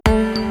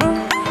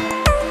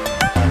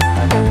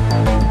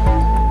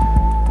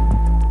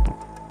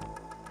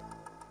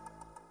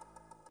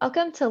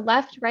Welcome to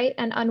Left, Right,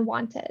 and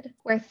Unwanted,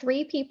 where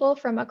three people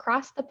from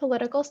across the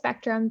political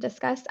spectrum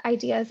discuss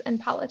ideas and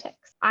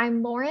politics.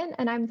 I'm Lauren,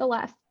 and I'm the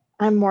left.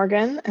 I'm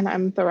Morgan, and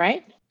I'm the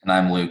right. And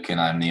I'm Luke,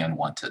 and I'm the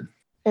unwanted.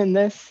 In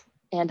this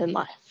and in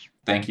life.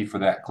 Thank you for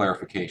that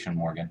clarification,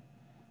 Morgan.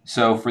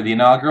 So for the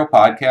inaugural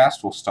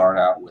podcast, we'll start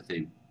out with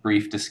a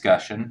brief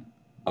discussion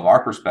of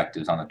our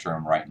perspectives on the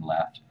term right and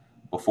left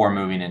before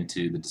moving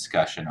into the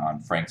discussion on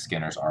Frank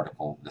Skinner's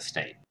article, The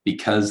State.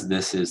 Because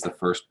this is the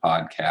first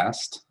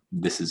podcast,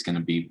 this is going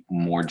to be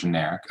more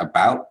generic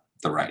about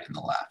the right and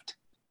the left.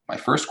 My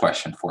first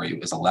question for you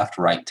is a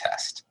left-right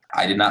test.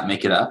 I did not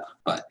make it up,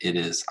 but it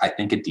is, I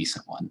think, a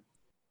decent one.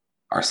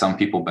 Are some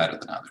people better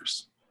than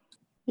others?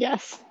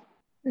 Yes.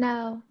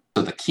 No.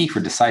 So the key for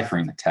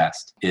deciphering the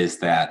test is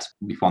that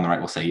people on the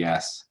right will say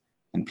yes,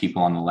 and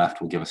people on the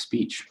left will give a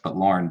speech. But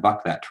Lauren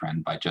bucked that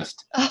trend by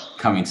just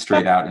coming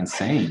straight out and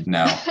saying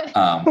no,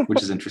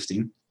 which is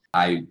interesting.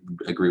 I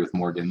agree with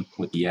Morgan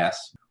with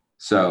yes.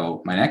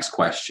 So my next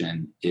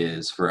question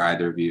is for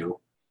either of you.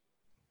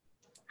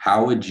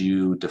 How would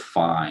you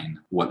define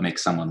what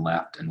makes someone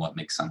left and what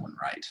makes someone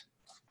right?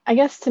 I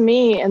guess to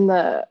me, in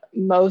the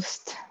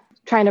most,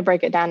 trying to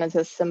break it down into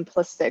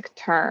simplistic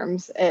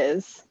terms,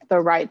 is the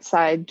right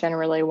side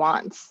generally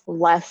wants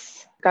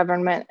less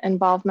government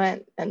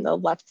involvement and the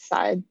left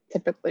side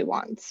typically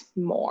wants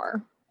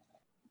more.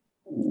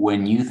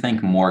 When you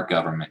think more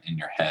government in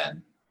your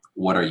head,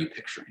 what are you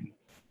picturing?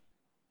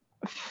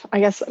 I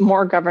guess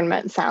more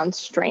government sounds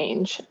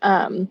strange.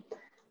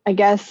 I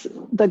guess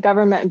the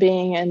government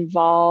being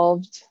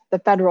involved, the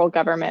federal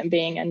government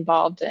being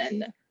involved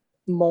in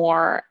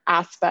more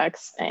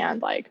aspects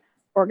and like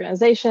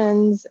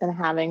organizations and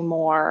having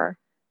more,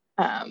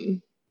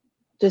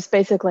 just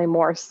basically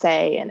more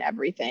say in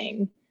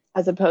everything,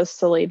 as opposed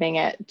to leaving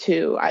it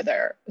to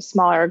either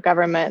smaller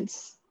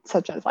governments,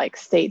 such as like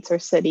states or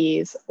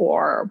cities,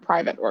 or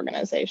private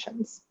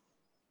organizations.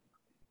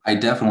 I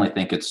definitely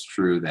think it's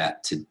true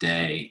that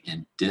today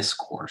in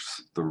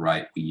discourse, the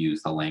right, we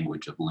use the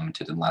language of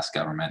limited and less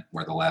government,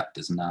 where the left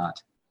does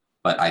not.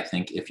 But I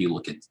think if you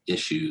look at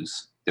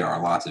issues, there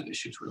are lots of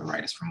issues where the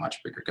right is for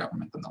much bigger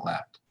government than the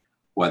left,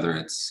 whether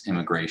it's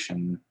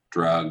immigration,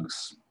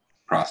 drugs,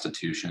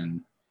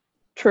 prostitution.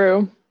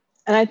 True.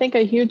 And I think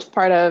a huge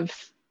part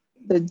of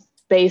the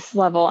base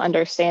level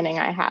understanding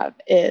I have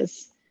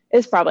is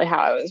probably how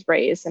I was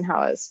raised and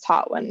how I was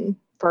taught when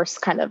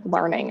first kind of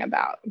learning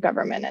about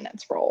government and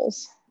its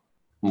roles.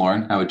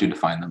 Lauren, how would you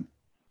define them?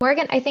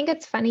 Morgan, I think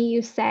it's funny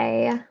you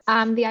say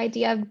the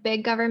idea of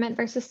big government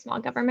versus small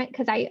government,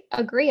 because I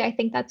agree. I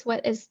think that's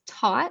what is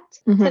taught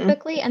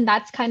typically, and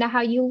that's kind of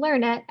how you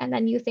learn it. And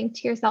then you think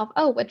to yourself,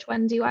 oh, which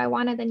one do I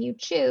want? And then you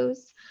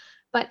choose.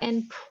 But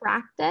in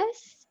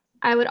practice,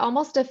 I would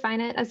almost define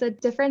it as a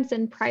difference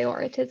in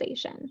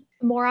prioritization.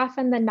 More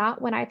often than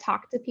not, when I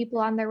talk to people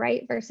on the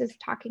right versus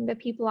talking to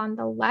people on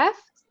the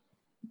left,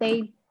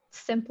 they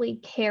simply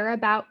care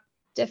about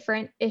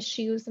different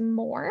issues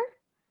more,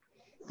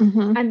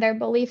 and their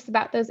beliefs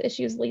about those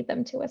issues lead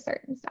them to a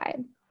certain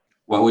side.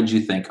 What would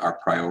you think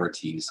are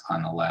priorities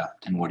on the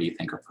left, and what do you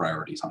think are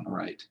priorities on the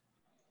right?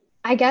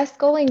 I guess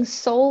going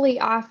solely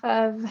off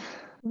of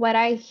what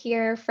I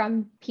hear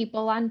from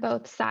people on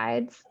both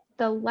sides,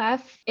 the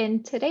left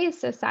in today's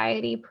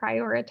society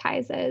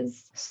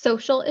prioritizes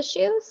social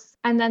issues,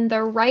 and then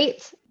the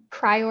right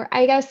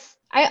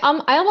I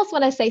almost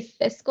want to say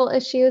fiscal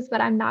issues,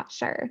 but I'm not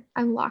sure.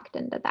 I'm locked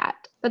into that.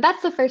 But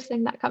that's the first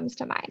thing that comes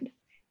to mind.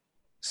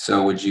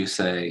 So would you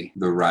say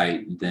the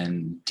right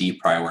then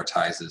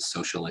deprioritizes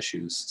social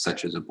issues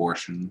such as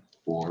abortion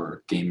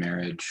or gay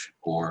marriage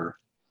or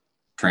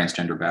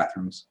transgender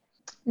bathrooms?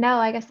 No,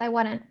 I guess I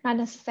wouldn't. Not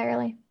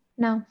necessarily.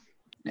 No.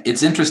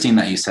 It's interesting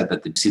that you said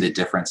that you see the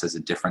difference as a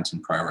difference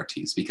in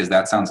priorities, because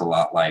that sounds a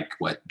lot like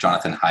what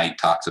Jonathan Haidt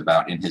talks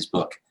about in his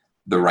book,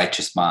 The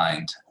Righteous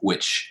Mind,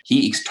 which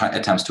he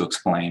attempts to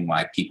explain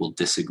why people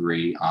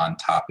disagree on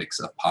topics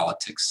of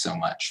politics so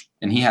much.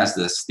 And he has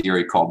this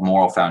theory called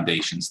moral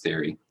foundations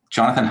theory.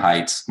 Jonathan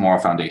Haidt's moral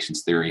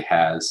foundations theory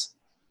has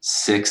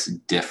 6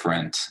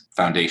 different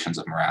foundations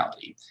of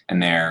morality,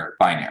 and they're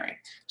binary.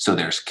 So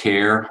there's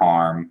care,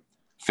 harm,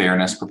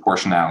 fairness,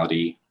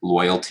 proportionality,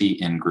 loyalty,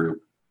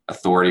 in-group,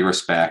 authority,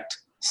 respect,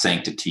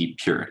 sanctity,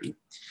 purity.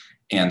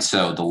 And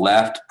so the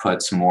left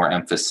puts more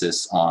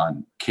emphasis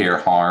on care,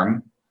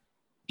 harm,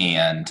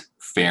 and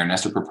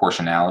fairness or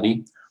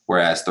proportionality,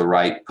 whereas the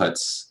right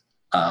puts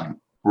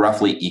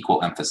roughly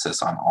equal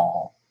emphasis on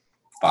all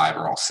 5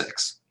 or all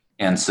 6.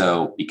 And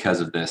so because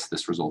of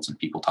this results in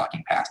people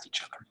talking past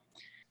each other.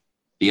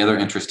 The other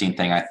interesting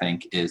thing, I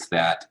think, is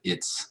that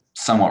it's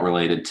somewhat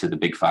related to the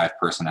Big Five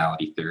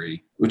personality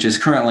theory, which is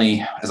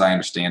currently, as I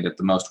understand it,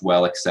 the most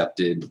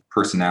well-accepted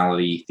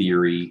personality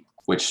theory,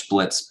 which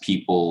splits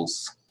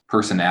people's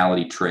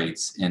personality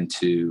traits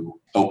into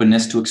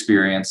openness to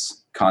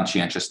experience,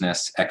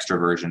 conscientiousness,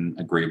 extroversion,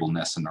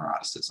 agreeableness, and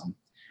neuroticism.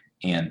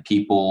 And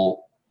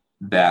people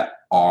that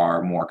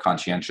are more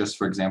conscientious,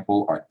 for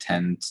example,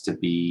 tends to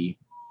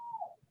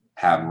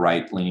have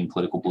right-leaning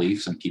political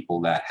beliefs, and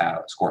people that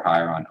score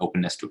higher on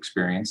openness to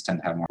experience tend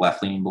to have more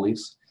left-leaning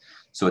beliefs.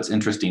 So it's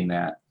interesting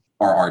that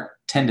our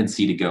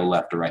tendency to go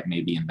left or right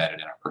may be embedded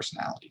in our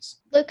personalities.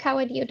 Luke, how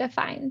would you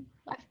define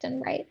left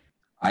and right?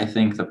 I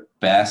think the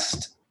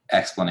best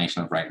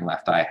explanation of right and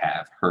left I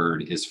have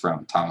heard is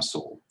from Thomas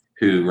Sowell,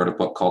 who wrote a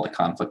book called The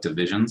Conflict of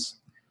Visions,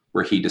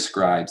 where he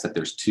describes that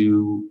there's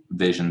two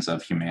visions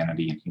of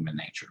humanity and human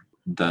nature.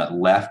 The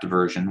left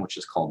version, which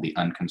is called the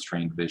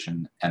unconstrained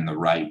vision, and the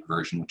right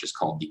version, which is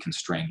called the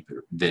constrained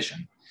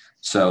vision.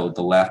 So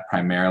the left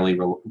primarily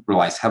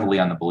relies heavily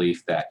on the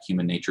belief that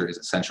human nature is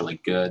essentially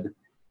good,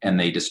 and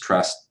they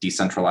distrust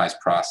decentralized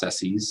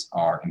processes,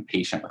 are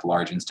impatient with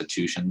large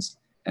institutions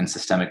and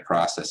systemic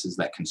processes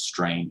that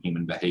constrain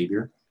human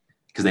behavior,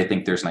 because they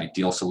think there's an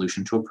ideal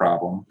solution to a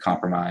problem.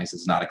 Compromise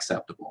is not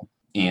acceptable.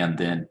 And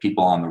then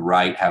people on the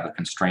right have a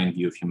constrained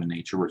view of human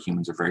nature, where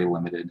humans are very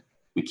limited.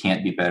 We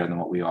can't be better than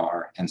what we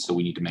are. And so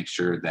we need to make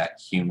sure that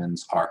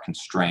humans are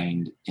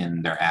constrained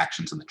in their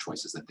actions and the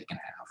choices that they can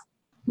have.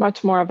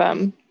 Much more of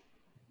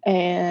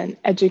an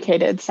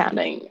educated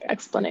sounding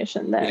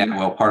explanation than Yeah,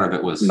 well, part of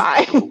it was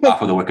mine.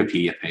 off of the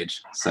Wikipedia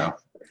page. So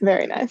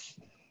very nice.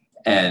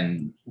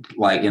 And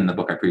like in the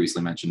book I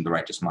previously mentioned, The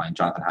Righteous Mind,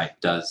 Jonathan Haidt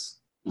does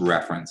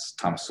reference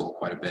Thomas Sowell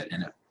quite a bit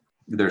in it.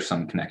 There's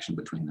some connection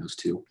between those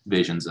two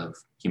visions of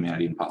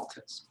humanity and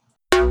politics.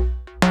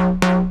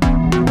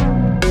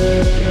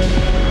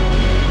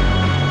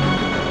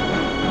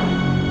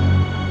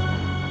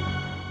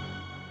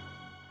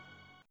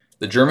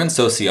 The German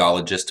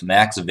sociologist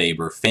Max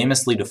Weber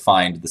famously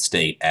defined the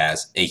state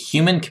as a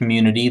human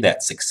community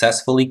that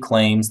successfully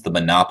claims the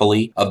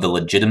monopoly of the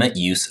legitimate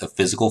use of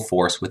physical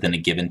force within a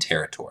given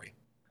territory.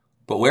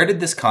 But where did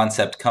this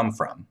concept come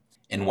from,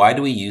 and why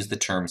do we use the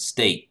term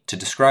state to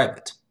describe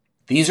it?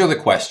 These are the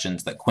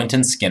questions that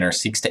Quentin Skinner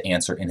seeks to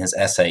answer in his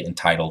essay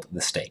entitled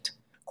The State.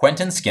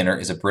 Quentin Skinner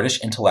is a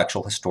British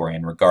intellectual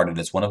historian regarded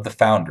as one of the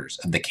founders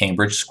of the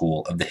Cambridge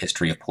School of the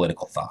History of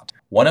Political Thought.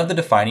 One of the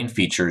defining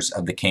features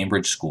of the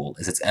Cambridge School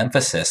is its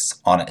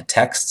emphasis on a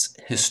text's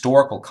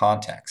historical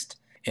context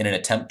in an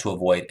attempt to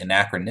avoid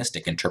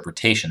anachronistic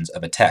interpretations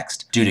of a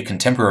text due to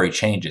contemporary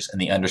changes in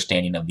the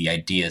understanding of the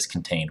ideas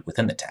contained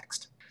within the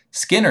text.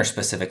 Skinner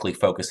specifically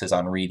focuses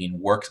on reading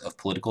works of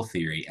political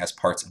theory as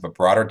parts of a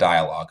broader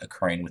dialogue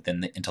occurring within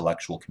the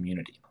intellectual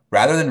community.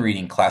 Rather than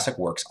reading classic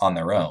works on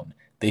their own,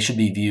 they should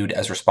be viewed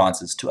as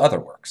responses to other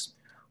works.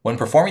 When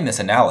performing this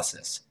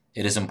analysis,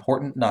 it is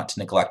important not to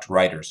neglect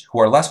writers who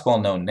are less well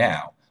known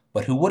now,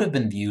 but who would have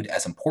been viewed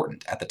as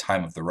important at the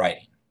time of the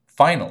writing.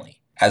 Finally,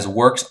 as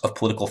works of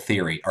political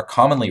theory are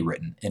commonly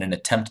written in an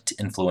attempt to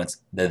influence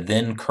the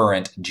then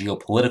current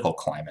geopolitical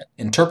climate,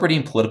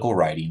 interpreting political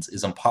writings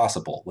is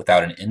impossible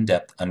without an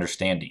in-depth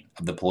understanding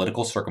of the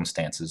political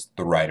circumstances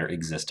the writer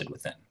existed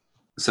within.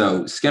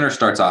 So Skinner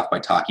starts off by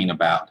talking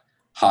about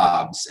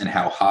Hobbes and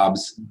how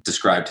Hobbes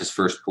described his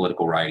first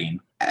political writing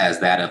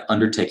as that of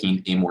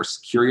undertaking a more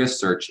curious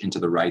search into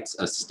the rights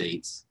of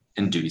states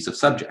and duties of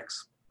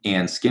subjects.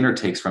 And Skinner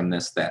takes from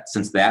this that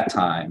since that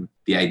time,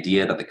 the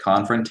idea that the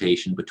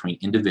confrontation between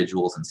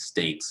individuals and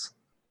states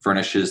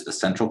furnishes the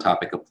central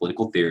topic of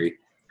political theory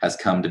has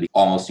come to be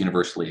almost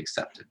universally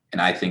accepted.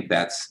 And I think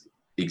that's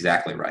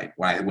exactly right.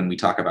 When we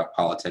talk about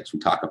politics, we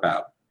talk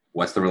about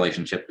what's the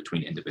relationship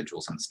between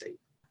individuals and the state.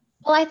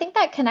 Well, I think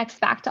that connects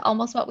back to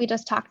almost what we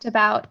just talked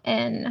about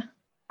in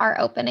our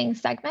opening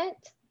segment.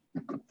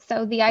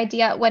 So the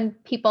idea when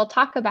people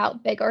talk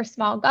about big or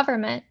small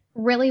government,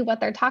 really what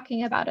they're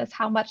talking about is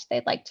how much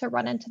they'd like to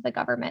run into the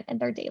government in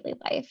their daily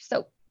life.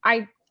 So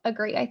I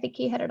agree. I think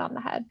he hit it on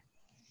the head.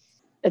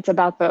 It's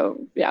about the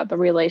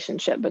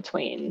relationship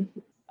between,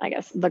 I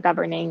guess, the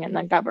governing and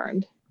the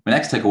governed. My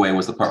next takeaway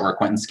was the part where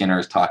Quentin Skinner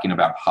is talking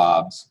about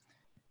Hobbes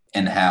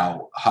and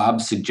how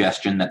Hobbes'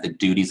 suggestion that the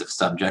duties of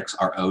subjects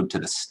are owed to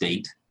the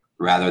state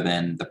rather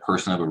than the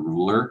person of a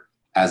ruler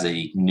as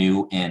a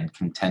new and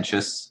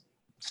contentious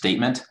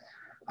statement.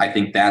 I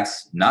think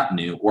that's not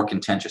new or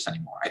contentious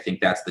anymore. I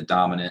think that's the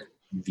dominant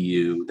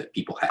view that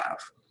people have.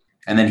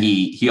 And then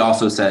he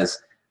also says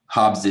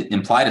Hobbes'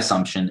 implied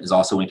assumption is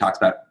also when he talks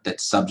about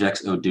that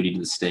subjects owe duty to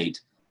the state,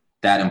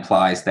 that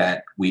implies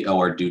that we owe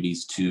our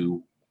duties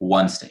to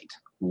one state,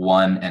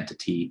 one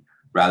entity,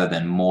 rather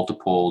than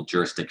multiple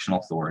jurisdictional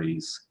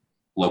authorities,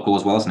 local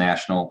as well as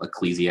national,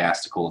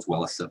 ecclesiastical as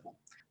well as civil.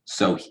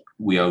 So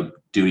we owe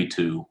duty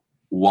to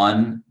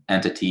one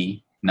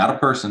entity, not a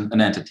person, an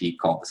entity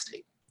called the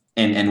state.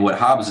 And what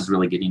Hobbes is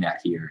really getting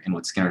at here, and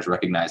what Skinner is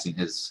recognizing,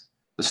 is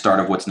the start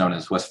of what's known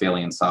as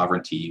Westphalian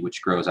sovereignty,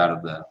 which grows out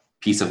of the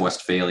Peace of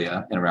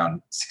Westphalia in around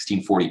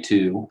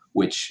 1642,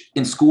 which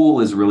in school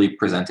is really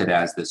presented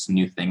as this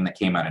new thing that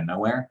came out of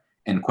nowhere.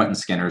 And Quentin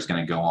Skinner is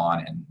going to go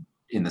on and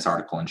in this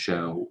article and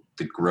show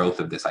the growth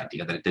of this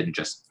idea, that it didn't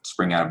just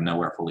spring out of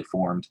nowhere fully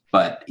formed.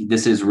 But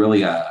this is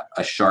really a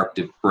sharp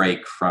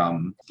break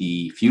from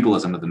the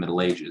feudalism of the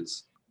Middle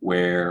Ages,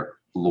 where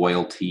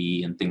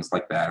loyalty and things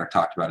like that are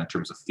talked about in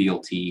terms of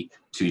fealty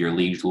to your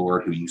liege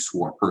lord who you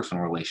swore a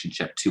personal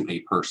relationship to a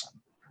person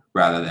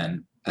rather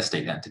than a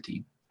state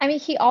entity. I mean,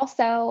 he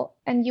also,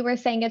 and you were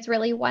saying it's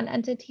really one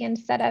entity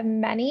instead of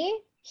many.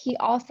 he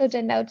also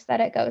denotes that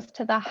it goes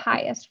to the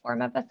highest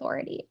form of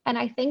authority. And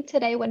I think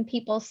today when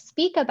people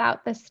speak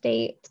about the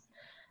state,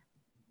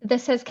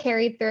 this has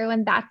carried through,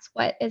 and that's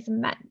what is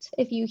meant.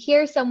 If you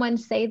hear someone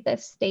say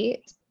this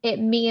state, it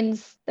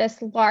means this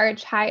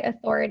large, high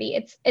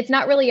authority. It's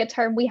not really a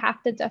term we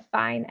have to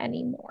define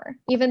anymore.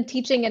 Even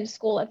teaching in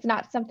school, it's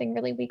not something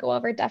really we go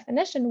over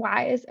definition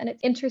wise. And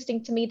it's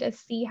interesting to me to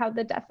see how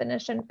the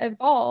definition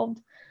evolved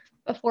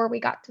before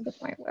we got to the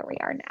point where we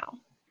are now.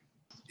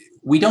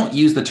 We don't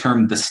use the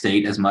term the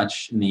state as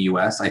much in the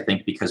US, I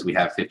think because we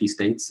have 50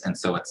 states, and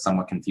so it's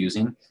somewhat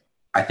confusing.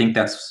 I think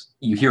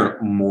you hear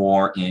it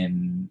more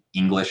in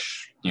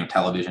English,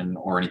 television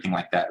or anything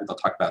like that. They'll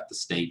talk about the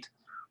state.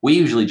 We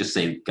usually just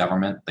say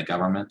government, the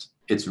government.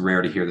 It's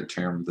rare to hear the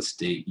term the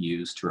state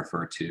used to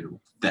refer to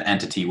the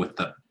entity with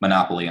the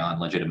monopoly on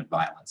legitimate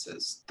violence,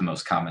 as the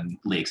most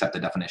commonly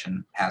accepted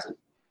definition has it.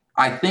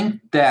 I think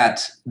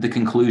that the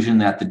conclusion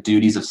that the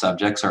duties of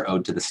subjects are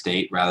owed to the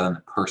state rather than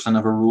the person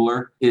of a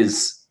ruler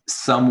is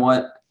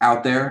somewhat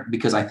out there,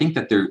 because I think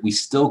that we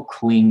still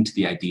cling to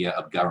the idea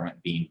of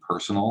government being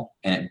personal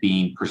and it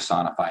being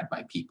personified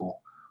by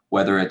people,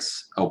 whether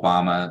it's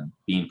Obama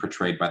being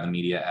portrayed by the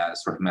media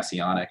as sort of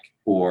messianic,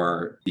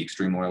 or the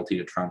extreme loyalty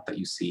to Trump that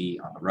you see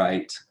on the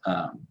right,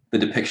 the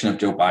depiction of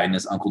Joe Biden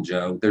as Uncle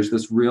Joe. There's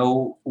this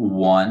real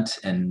want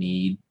and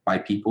need by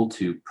people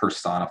to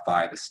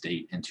personify the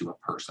state into a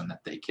person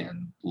that they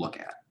can look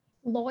at.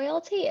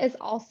 Loyalty is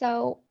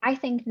also, I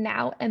think,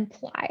 now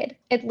implied,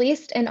 at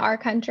least in our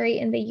country,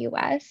 in the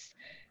US.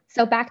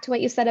 So back to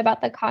what you said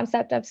about the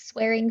concept of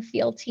swearing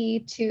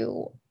fealty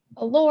to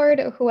a lord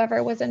or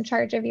whoever was in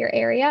charge of your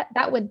area,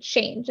 that would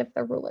change if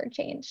the ruler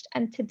changed.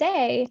 And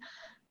today,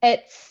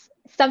 it's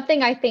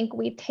something I think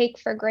we take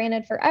for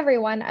granted for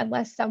everyone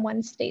unless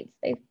someone states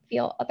they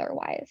feel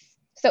otherwise.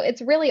 So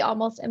it's really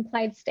almost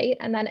implied state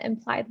and then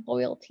implied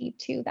loyalty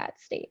to that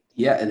state.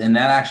 Yeah, and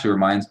that actually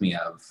reminds me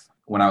of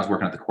when I was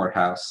working at the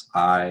courthouse,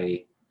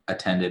 I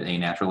attended a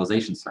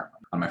naturalization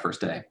ceremony on my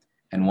first day.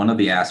 And one of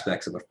the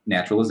aspects of a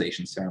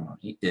naturalization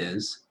ceremony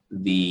is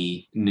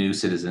the new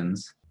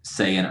citizens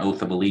say an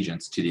oath of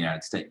allegiance to the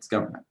United States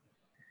government.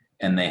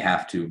 And they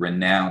have to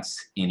renounce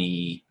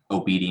any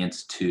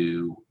obedience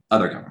to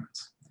other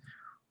governments,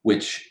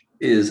 which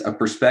is a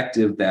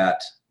perspective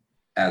that,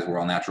 as we're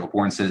all natural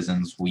born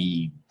citizens,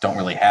 we don't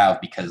really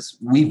have, because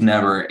we've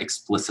never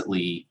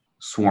explicitly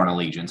sworn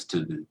allegiance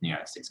to the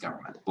United States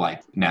government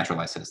like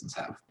naturalized citizens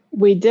have.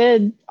 We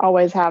did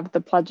always have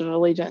the Pledge of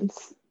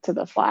Allegiance to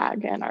the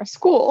flag in our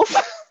schools.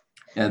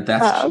 Yeah,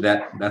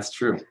 that's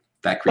true.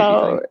 That creepy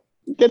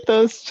thing. Get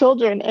those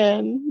children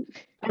in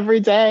every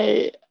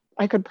day.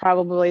 I could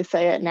probably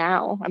say it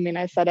now. I mean,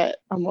 I said it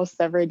almost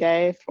every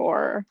day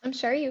for, I'm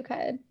sure you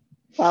could,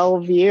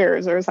 12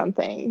 years or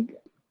something.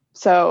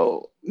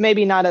 So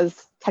maybe not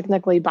as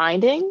technically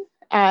binding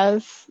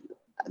as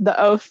the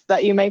oath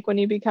that you make when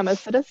you become a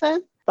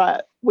citizen,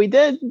 but we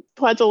did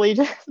pledge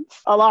allegiance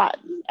a lot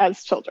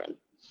as children.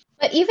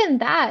 But even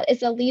that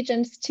is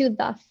allegiance to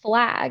the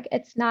flag.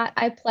 It's not,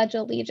 I pledge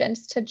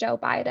allegiance to Joe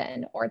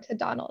Biden or to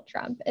Donald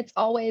Trump. It's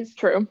always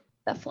true.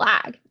 The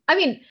flag. I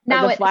mean,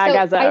 now the flag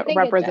as a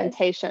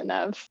representation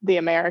of the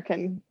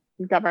American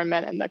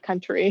government and the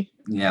country.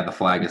 Yeah, the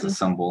flag is a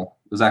symbol.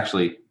 It was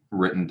actually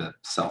written to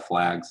sell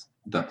flags,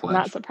 the pledge.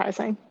 Not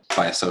surprising.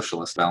 By a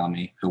socialist,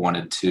 Bellamy, who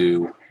wanted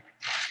to,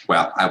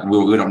 well,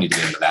 we don't need to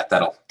get into that.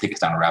 That'll take us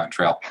down a rabbit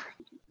trail.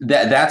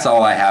 That's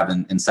all I have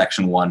in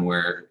section 1,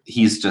 where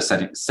he's just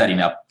setting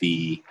up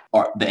the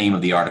aim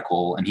of the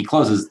article. And he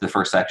closes the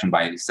first section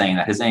by saying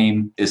that his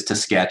aim is to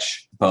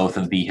sketch both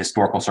of the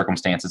historical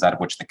circumstances out of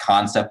which the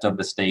concept of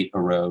the state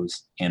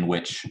arose, in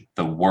which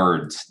the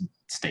word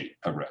state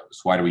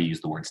arose. Why do we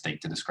use the word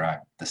state to describe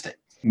the state?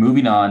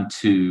 Moving on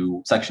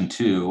to section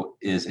 2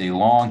 is a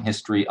long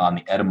history on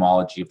the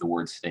etymology of the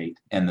word state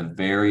and the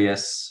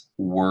various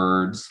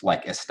words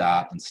like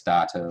estat and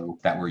stato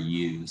that were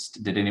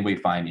used. Did anybody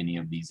find any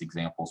of these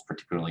examples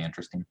particularly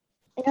interesting?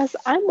 Yes,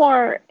 I'm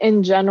more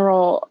in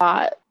general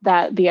thought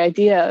that the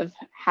idea of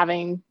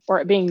having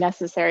or it being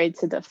necessary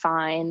to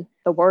define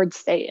the word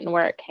state and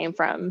where it came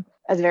from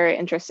is very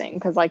interesting,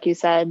 because like you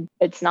said,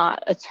 it's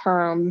not a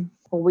term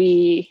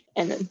we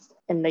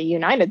in the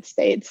United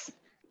States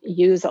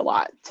use a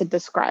lot to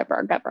describe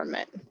our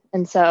government.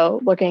 And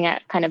so looking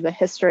at kind of the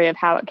history of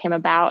how it came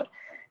about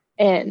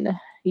in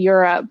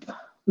Europe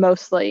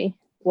mostly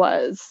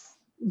was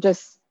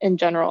just in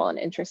general an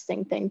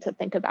interesting thing to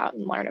think about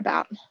and learn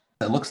about.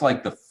 It looks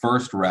like the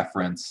first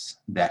reference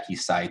that he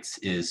cites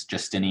is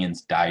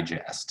Justinian's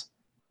Digest,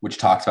 which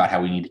talks about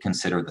how we need to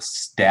consider the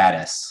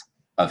status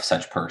of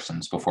such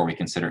persons before we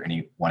consider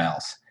anyone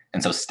else.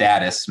 And so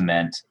status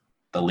meant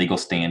the legal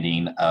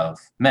standing of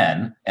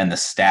men, and the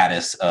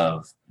status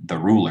of the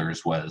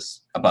rulers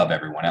was above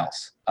everyone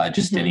else.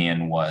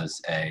 Justinian was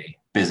a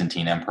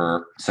Byzantine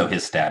emperor, so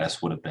his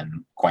status would have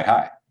been quite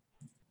high.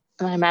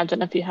 And I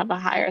imagine if you have a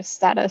higher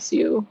status,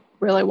 you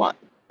really want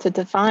to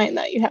define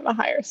that you have a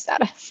higher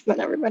status than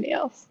everybody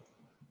else.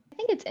 I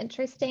think it's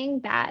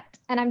interesting that,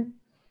 and I'm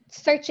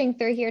searching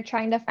through here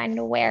trying to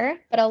find where,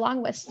 but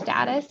along with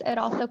status, it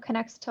also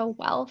connects to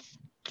wealth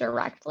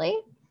directly.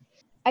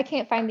 I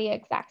can't find the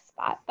exact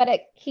spot, but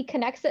he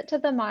connects it to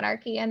the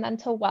monarchy and then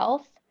to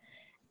wealth.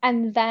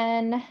 And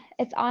then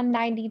it's on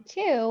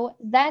 92.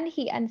 Then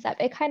he ends up,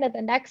 it kind of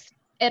the next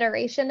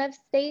iteration of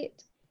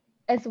state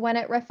is when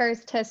it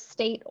refers to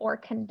state or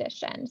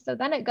condition. So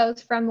then it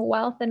goes from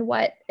wealth and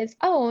what is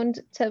owned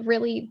to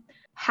really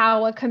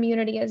how a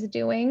community is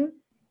doing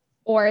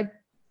or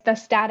the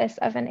status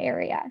of an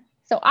area.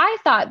 So I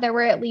thought there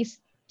were at least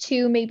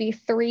 2, maybe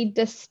 3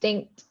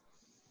 distinct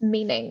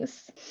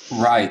meanings.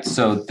 Right.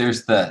 So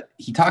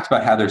he talks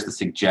about how there's the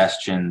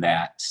suggestion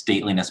that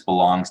stateliness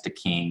belongs to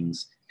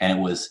kings, and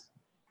it was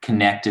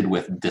connected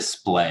with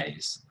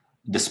displays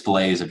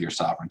of your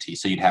sovereignty.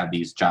 So you'd have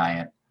these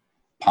giant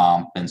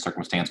pomp and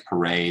circumstance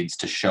parades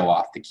to show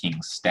off the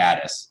king's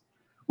status,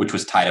 which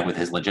was tied up with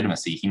his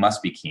legitimacy. He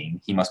must be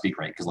king. He must be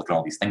great because look at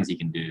all these things he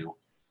can do.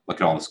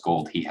 Look at all this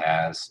gold he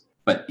has.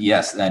 But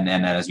yes, and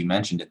as you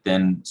mentioned, it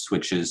then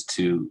switches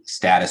to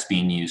status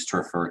being used to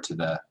refer to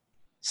the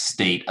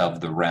state of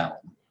the realm.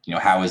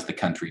 How is the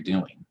country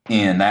doing?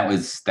 And that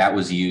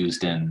was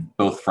used in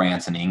both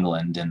France and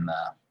England in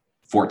the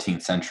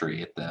 14th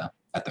century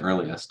at the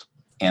earliest.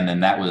 And then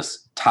that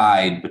was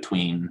tied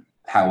between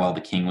how well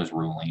the king was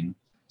ruling.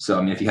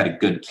 So, if you had a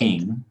good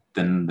king,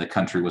 then the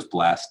country was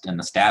blessed and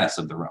the status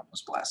of the realm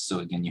was blessed. So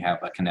again, you have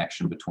a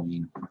connection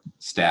between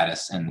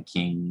status and the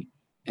king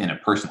in a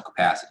personal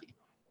capacity.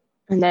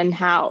 And then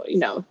how,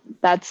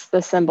 that's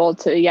the symbol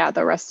to,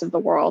 the rest of the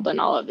world and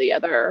all of the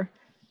other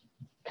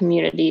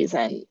communities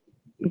and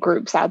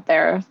groups out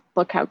there.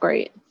 Look how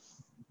great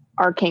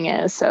our king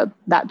is. So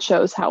that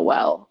shows how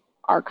well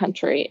our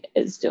country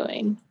is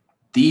doing.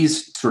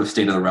 These sort of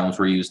state of the realms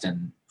were used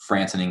in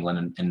France and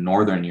England and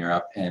Northern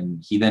Europe.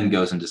 And he then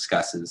goes and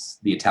discusses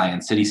the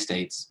Italian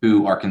city-states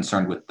who are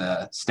concerned with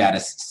the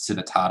status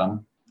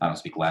civitatum. I don't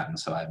speak Latin,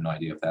 so I have no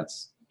idea if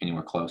that's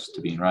anywhere close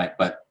to being right.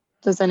 But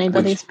does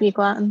anybody speak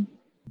Latin?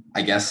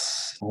 I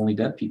guess only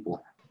dead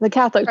people. The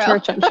Catholic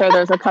Church, I'm sure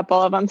there's a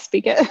couple of them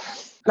speak it,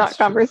 not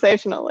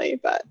conversationally,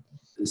 but.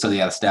 So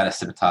the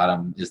status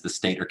civitatum is the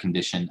state or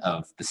condition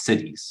of the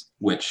cities,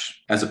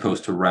 which, as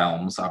opposed to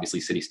realms, obviously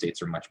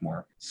city-states are much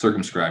more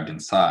circumscribed in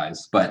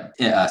size, but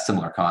a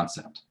similar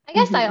concept. I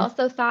guess I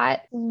also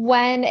thought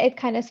when it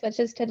kind of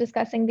switches to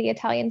discussing the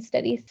Italian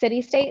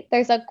city-state,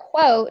 there's a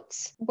quote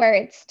where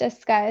it's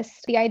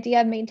discussed the idea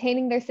of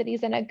maintaining their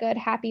cities in a good,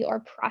 happy, or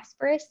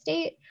prosperous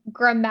state.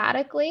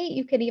 Grammatically,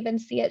 you could even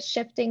see it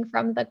shifting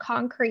from the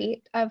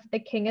concrete of the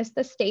king is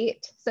the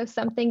state, so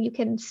something you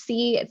can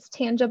see, it's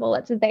tangible,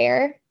 it's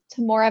there,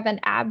 to more of an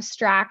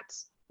abstract,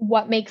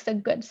 what makes a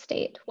good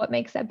state, what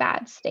makes a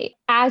bad state.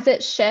 As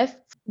it shifts,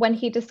 when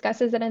he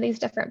discusses it in these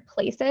different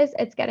places,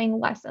 it's getting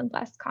less and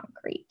less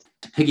concrete.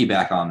 To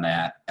piggyback on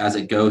that, as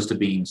it goes to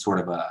being sort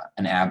of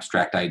an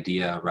abstract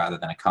idea rather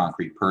than a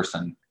concrete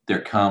person,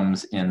 there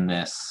comes in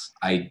this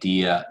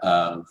idea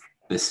of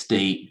the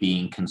state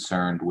being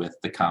concerned with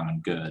the common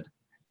good,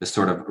 this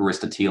sort of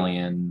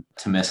Aristotelian,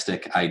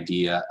 Thomistic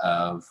idea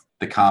of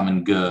the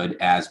common good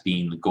as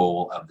being the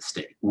goal of the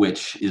state,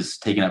 which is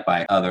taken up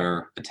by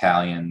other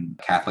Italian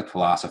Catholic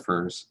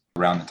philosophers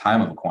around the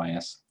time of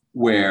Aquinas,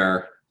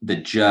 where the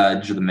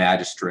judge or the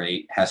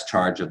magistrate has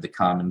charge of the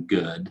common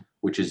good,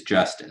 which is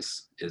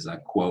justice, is a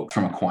quote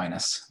from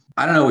Aquinas.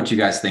 I don't know what you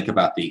guys think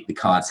about the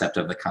concept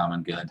of the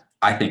common good.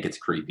 I think it's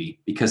creepy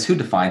because who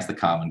defines the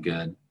common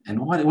good? And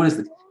what is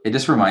it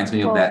just reminds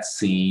me of that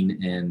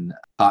scene in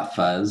Hot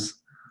Fuzz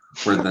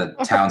where the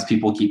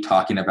townspeople keep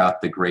talking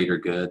about the greater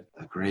good,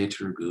 the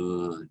greater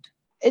good.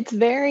 It's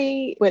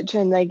very,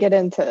 and they get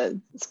into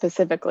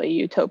specifically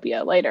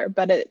utopia later,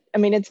 but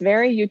it's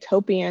very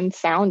utopian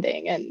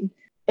sounding, and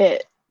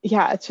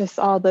it's just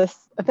all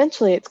this,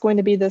 eventually it's going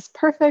to be this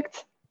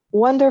perfect,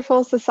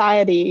 wonderful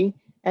society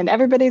and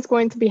everybody's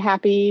going to be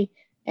happy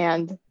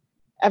and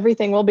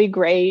everything will be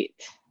great.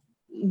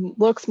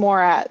 Looks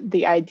more at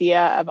the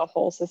idea of a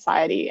whole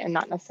society and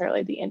not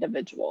necessarily the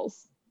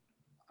individuals.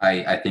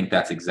 I think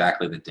that's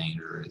exactly the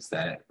danger, is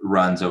that it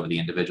runs over the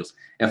individuals.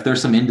 If there's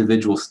some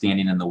individuals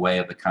standing in the way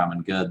of the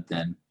common good,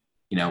 then,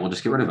 we'll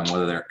just get rid of them,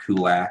 whether they're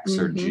kulaks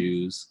or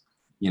Jews.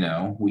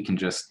 We can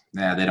just,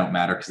 they don't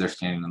matter because they're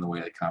standing in the way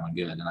of the common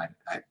good. And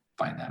I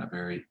find that a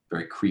very,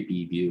 very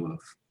creepy view of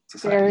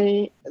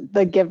society. Very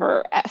The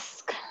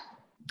Giver-esque.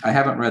 I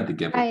haven't read The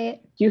Giver.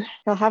 You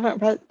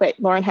haven't read, wait,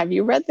 Lauren, have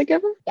you read The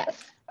Giver?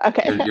 Yes.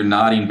 Okay. You're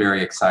nodding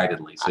very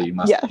excitedly, so you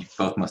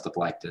both must have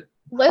liked it.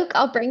 Luke,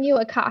 I'll bring you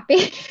a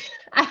copy.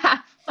 I have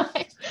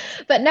one.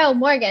 But no,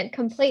 Morgan,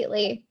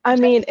 completely.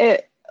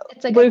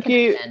 It's a good Luke,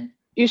 connection.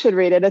 you should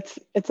read it.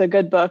 It's a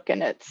good book,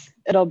 and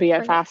it'll be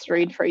a fast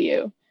read for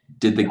you.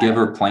 Did the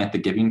Giver plant the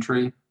giving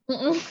tree?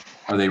 Mm-mm.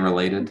 Are they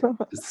related?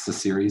 Is this a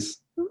series?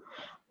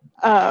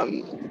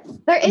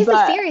 There is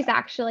a series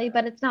actually,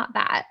 but it's not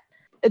that.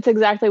 It's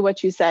exactly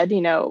what you said.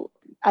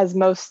 As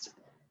most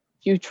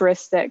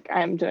futuristic,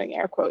 I'm doing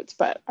air quotes,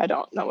 but I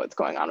don't know what's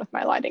going on with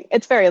my lighting.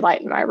 It's very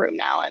light in my room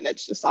now, and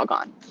it's just all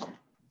gone.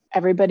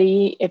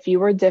 everybody, if you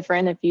were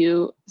different, if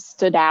you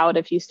stood out,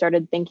 if you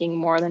started thinking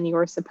more than you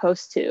were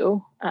supposed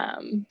to,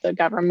 the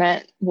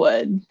government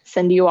would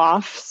send you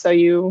off so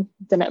you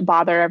didn't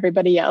bother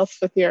everybody else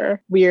with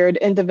your weird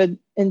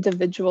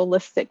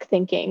individualistic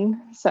thinking.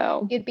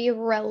 So you'd be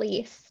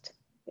released.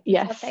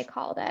 Yes. What they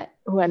called it.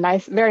 Ooh, a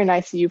nice, very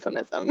nice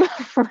euphemism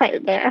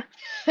right there.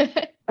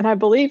 And I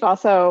believe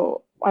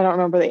also, I don't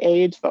remember the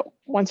age, but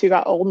once you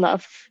got old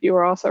enough, you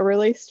were also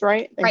released,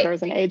 right? I think there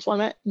was an age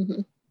limit.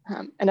 Mm-hmm.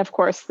 And of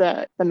course,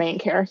 the main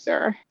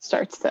character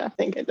starts to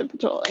think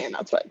individually, and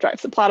that's what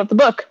drives the plot of the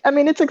book. I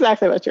mean, it's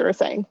exactly what you were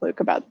saying, Luke,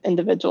 about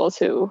individuals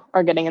who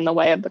are getting in the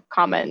way of the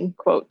common,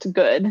 quote,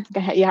 good.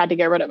 You had to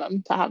get rid of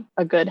them to have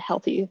a good,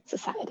 healthy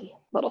society.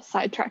 Little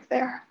sidetrack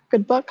there.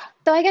 Good book.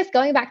 So I guess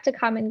going back to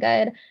common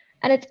good,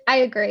 and I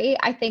agree.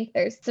 I think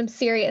there's some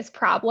serious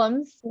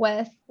problems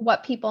with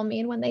what people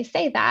mean when they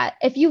say that.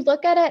 If you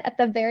look at it at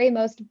the very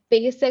most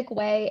basic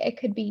way it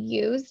could be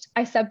used,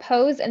 I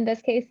suppose in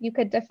this case, you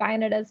could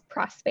define it as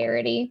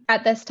prosperity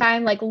at this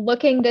time, like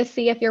looking to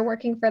see if you're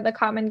working for the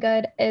common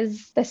good.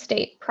 Is the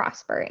state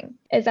prospering?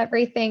 Is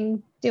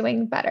everything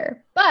doing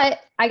better? But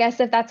I guess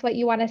if that's what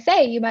you want to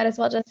say, you might as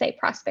well just say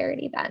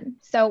prosperity then.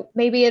 So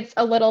maybe it's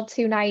a little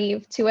too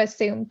naive to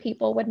assume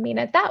people would mean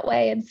it that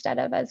way instead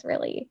of as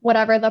really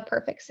whatever the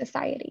perfect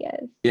society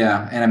is.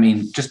 Yeah. And I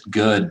mean, just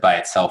good by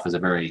itself is a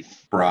very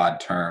broad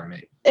term.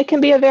 It can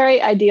be a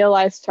very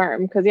idealized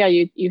term because,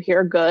 you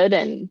hear good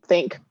and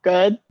think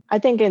good. I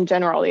think in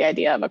general, the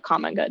idea of a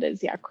common good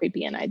is,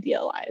 creepy and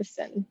idealized,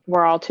 and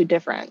we're all too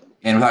different.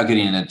 And without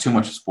getting into too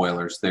much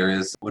spoilers, there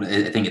is,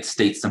 I think it's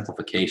State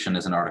Simplification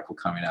is an article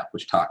coming up,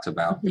 which talks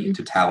about the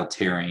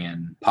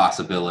totalitarian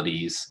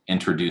possibilities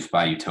introduced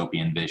by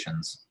utopian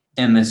visions.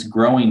 And this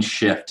growing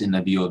shift in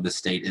the view of the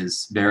state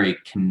is very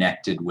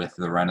connected with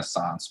the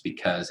Renaissance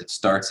because it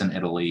starts in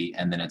Italy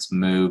and then it's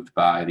moved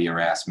by the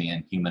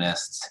Erasmian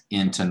humanists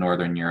into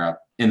Northern Europe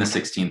in the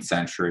 16th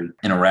century.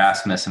 And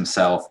Erasmus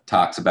himself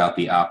talks about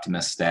the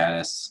optimist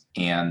status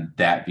and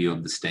that view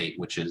of the state,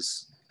 which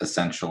is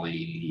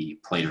essentially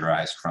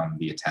plagiarized from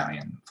the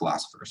Italian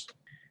philosophers.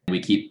 We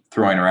keep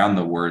throwing around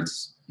the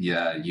words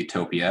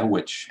utopia,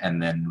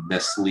 and then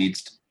this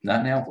leads to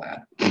not now,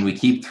 Vlad. And we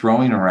keep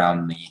throwing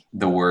around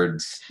the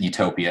words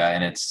utopia,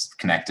 and it's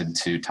connected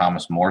to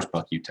Thomas More's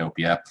book,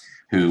 Utopia,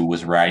 who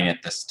was writing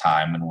at this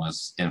time and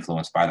was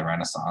influenced by the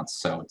Renaissance.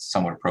 So it's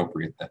somewhat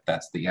appropriate that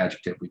that's the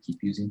adjective we keep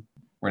using.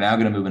 We're now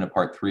going to move into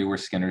part 3, where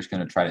Skinner's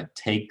going to try to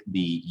take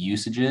the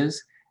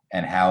usages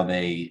and how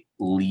they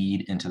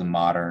lead into the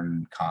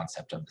modern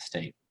concept of the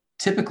state.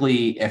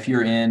 Typically, if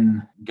you're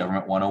in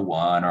Government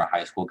 101 or a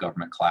high school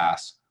government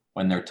class,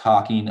 when they're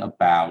talking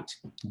about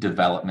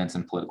developments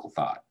in political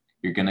thought,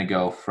 you're going to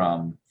go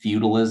from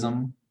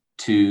feudalism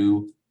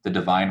to the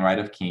divine right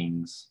of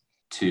kings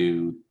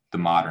to the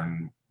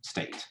modern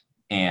state.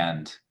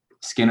 And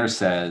Skinner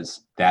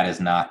says that is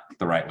not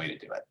the right way to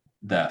do it.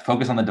 The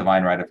focus on the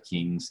divine right of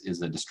kings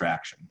is a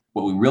distraction.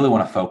 What we really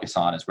want to focus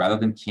on is, rather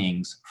than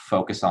kings,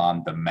 focus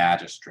on the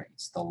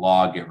magistrates, the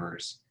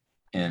lawgivers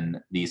in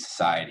these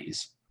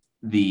societies.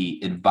 The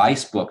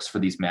advice books for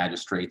these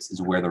magistrates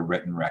is where the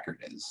written record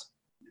is.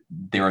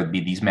 There would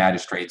be these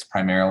magistrates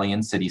primarily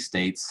in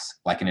city-states,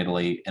 like in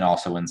Italy, and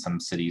also in some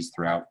cities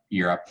throughout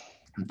Europe,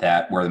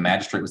 where the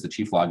magistrate was the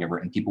chief lawgiver,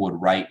 and people would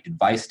write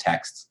advice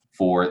texts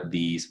for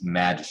these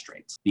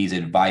magistrates. These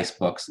advice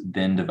books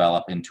then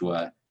develop into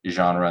a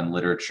genre in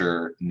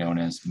literature known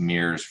as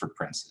Mirrors for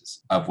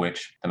Princes, of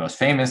which the most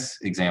famous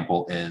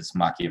example is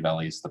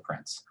Machiavelli's The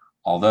Prince.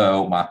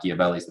 Although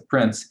Machiavelli's The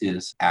Prince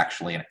is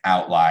actually an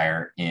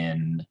outlier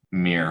in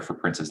Mirror for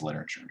Princes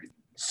literature.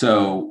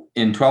 So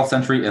in 12th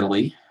century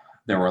Italy,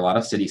 there were a lot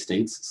of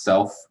city-states,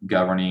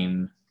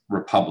 self-governing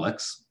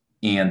republics,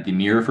 and the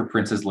Mirror for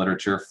Princes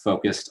literature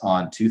focused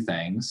on 2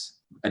 things: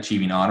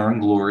 achieving honor and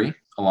glory,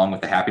 along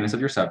with the happiness of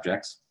your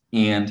subjects,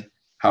 and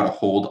how to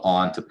hold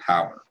on to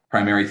power.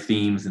 Primary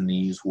themes in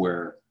these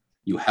were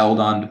you held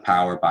on to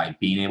power by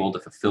being able to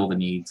fulfill the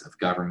needs of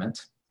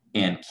government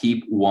and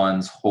keep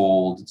one's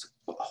hold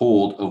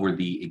over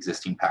the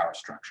existing power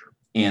structure.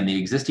 And the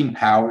existing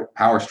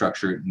power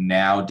structure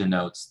now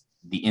denotes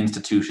the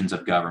institutions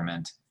of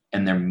government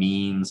and their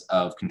means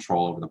of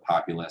control over the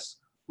populace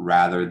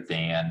rather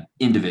than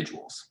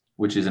individuals,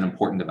 which is an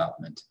important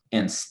development.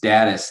 And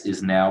status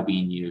is now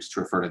being used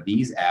to refer to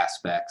these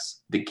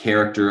aspects, the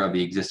character of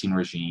the existing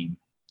regime,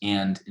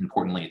 and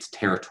importantly, its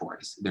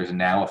territories. There's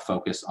now a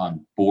focus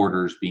on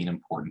borders being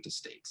important to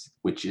states,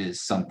 which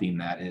is something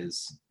that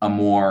is a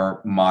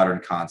more modern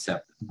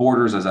concept.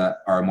 Borders are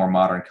a more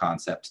modern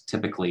concept.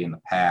 Typically in the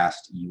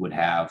past, you would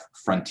have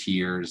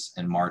frontiers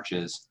and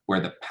marches where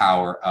the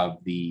power of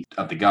the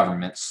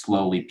government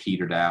slowly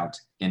petered out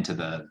into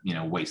the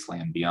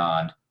wasteland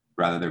beyond,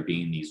 rather there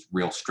being these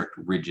real strict,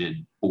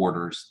 rigid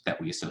borders that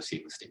we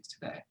associate with states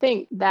today. I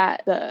think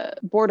that the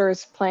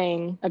borders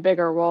playing a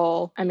bigger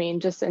role,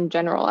 just in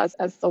general,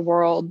 as the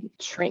world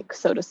shrinks,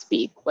 so to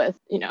speak, with,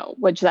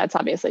 which that's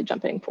obviously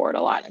jumping forward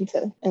a lot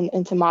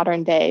into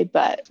modern day,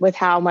 but with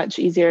how much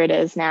easier it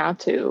is now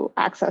to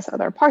access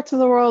other parts of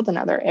the world and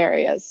other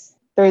areas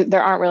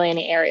there aren't really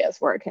any areas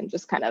where it can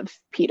just kind of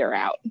peter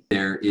out.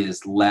 There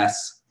is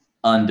less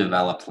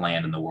undeveloped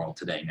land in the world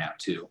today now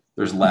too.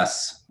 There's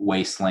less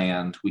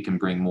wasteland. We can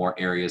bring more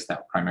areas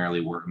that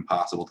primarily were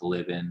impossible to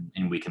live in,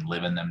 and we can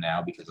live in them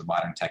now because of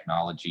modern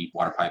technology,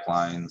 water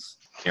pipelines,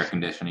 air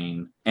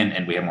conditioning,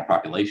 and we have more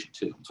population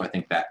too. So I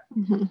think that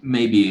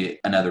may be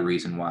another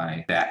reason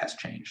why that has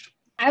changed.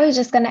 I was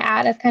just going to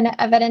add as kind of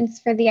evidence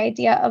for the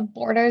idea of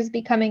borders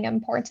becoming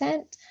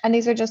important. And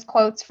these are just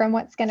quotes from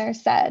what Skinner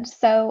said.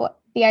 So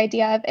the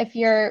idea of if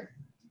you're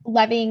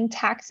levying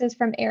taxes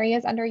from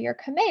areas under your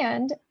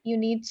command, you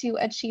need to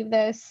achieve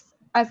this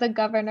as a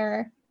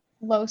governor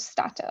lo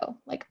stato,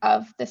 like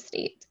of the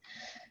state,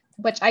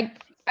 which I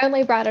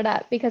only brought it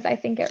up because I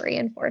think it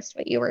reinforced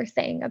what you were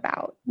saying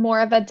about more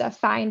of a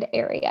defined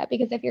area.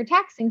 Because if you're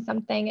taxing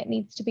something, it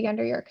needs to be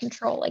under your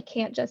control. It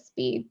can't just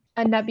be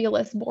a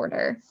nebulous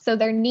border. So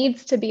there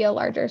needs to be a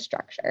larger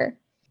structure.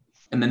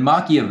 And then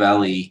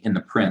Machiavelli in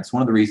The Prince,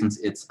 one of the reasons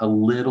it's a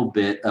little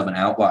bit of an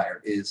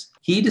outlier is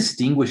he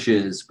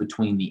distinguishes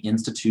between the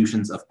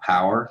institutions of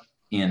power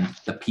and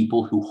the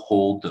people who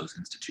hold those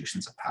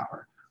institutions of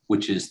power,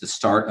 which is the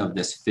start of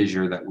this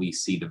fissure that we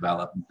see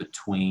develop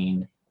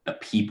between the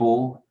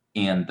people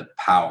and the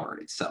power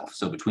itself.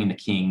 So between the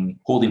king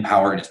holding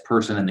power in his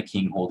person and the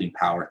king holding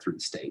power through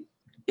the state.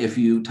 If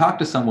you talk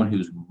to someone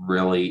who's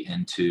really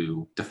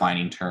into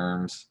defining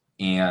terms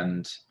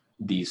and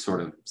these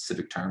sort of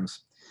civic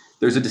terms,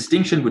 there's a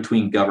distinction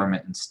between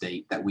government and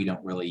state that we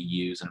don't really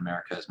use in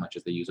America as much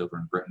as they use over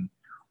in Britain.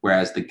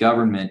 Whereas the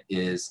government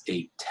is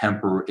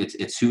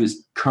it's who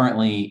is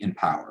currently in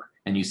power.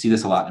 And you see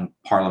this a lot in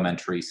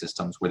parliamentary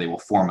systems where they will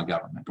form a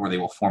government or they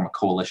will form a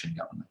coalition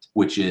government,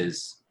 which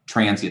is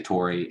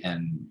transitory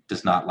and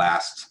does not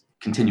last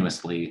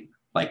continuously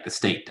like the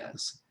state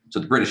does. So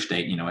the British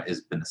state,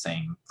 has been the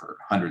same for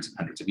hundreds and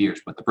hundreds of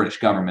years, but the British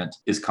government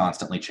is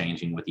constantly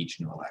changing with each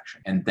new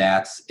election. And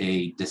that's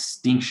a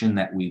distinction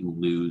that we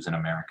lose in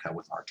America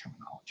with our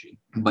terminology,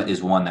 but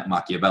is one that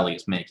Machiavelli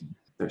is making.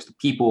 There's the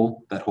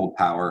people that hold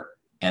power,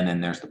 and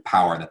then there's the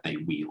power that they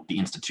wield, the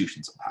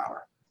institutions of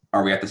power.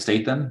 Are we at the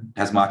state then?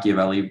 Has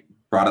Machiavelli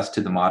brought us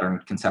to the modern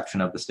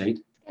conception of the state?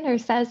 Skinner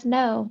says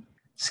no.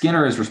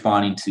 Skinner is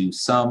responding to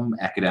some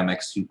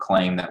academics who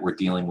claim that we're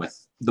dealing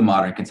with the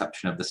modern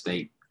conception of the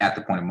state at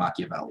the point of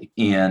Machiavelli.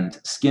 And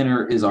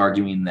Skinner is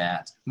arguing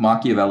that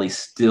Machiavelli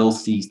still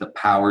sees the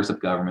powers of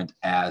government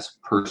as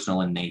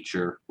personal in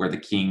nature, where the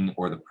king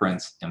or the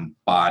prince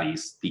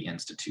embodies the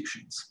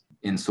institutions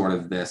in sort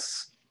of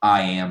this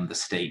I am the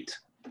state,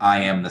 I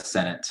am the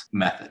Senate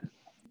method.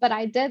 But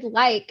I did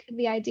like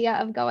the idea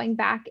of going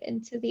back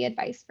into the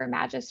advice for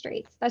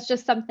magistrates. That's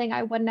just something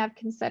I wouldn't have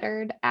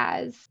considered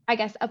as, I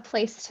guess, a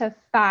place to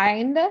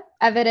find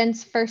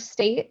evidence for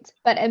state,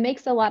 but it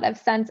makes a lot of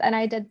sense. And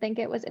I did think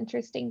it was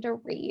interesting to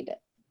read.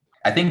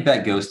 I think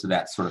that goes to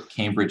that sort of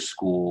Cambridge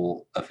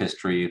School of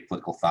History,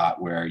 political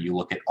thought, where you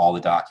look at all the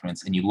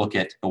documents and you look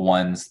at the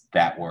ones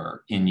that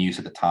were in use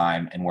at the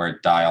time and where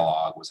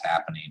dialogue was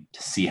happening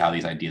to see how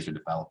these ideas are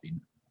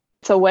developing.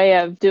 It's a way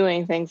of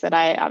doing things that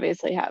I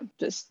obviously have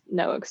just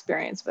no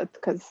experience with,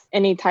 because I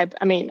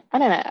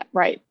didn't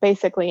write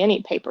basically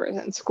any papers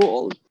in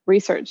school.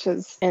 Research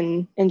is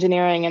in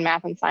engineering and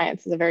math and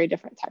science is a very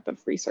different type of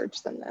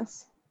research than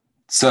this.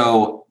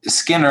 So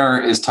Skinner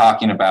is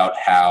talking about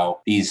how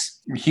these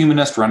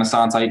humanist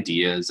Renaissance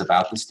ideas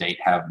about the state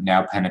have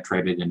now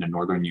penetrated into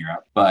Northern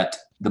Europe, but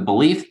the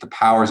belief that the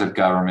powers of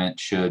government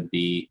should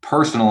be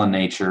personal in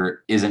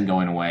nature isn't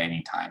going away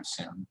anytime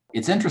soon.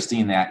 It's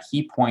interesting that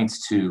he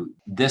points to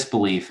this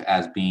belief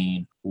as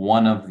being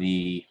one of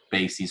the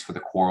bases for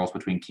the quarrels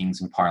between kings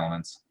and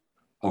parliaments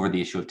over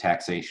the issue of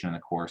taxation in the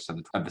course of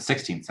the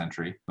 16th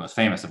century, the most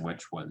famous of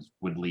which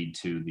would lead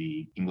to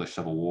the English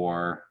Civil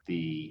War,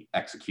 the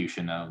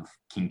execution of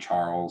King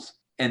Charles.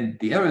 And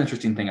the other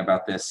interesting thing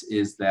about this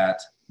is that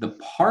the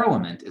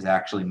Parliament is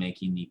actually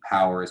making the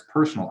power as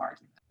personal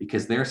argument,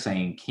 because they're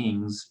saying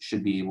kings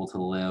should be able to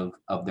live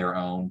of their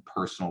own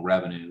personal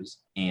revenues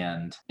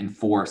and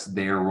enforce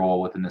their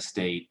role within the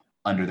state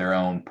under their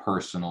own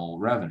personal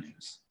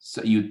revenues.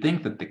 So you'd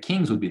think that the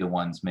kings would be the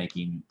ones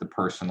making the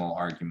personal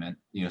argument,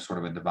 sort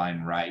of a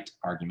divine right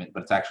argument,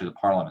 but it's actually the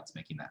parliament's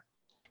making that.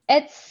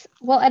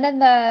 And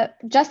then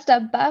just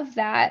above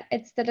that,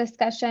 it's the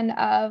discussion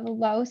of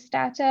lo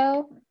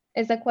stato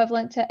is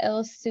equivalent to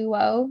il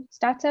suo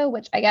stato,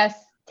 which I guess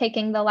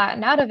taking the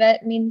Latin out of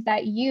it means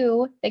that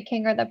you, the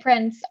king or the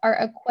prince, are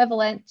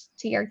equivalent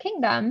to your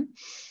kingdom.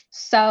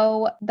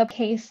 So the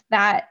case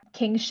that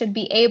kings should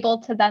be able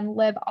to then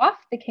live off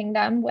the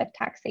kingdom with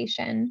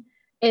taxation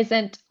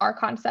isn't our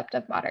concept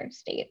of modern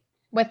state.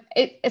 With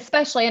it,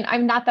 especially, and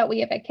I'm not that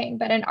we have a king,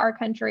 but in our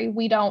country,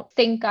 we don't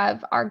think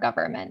of our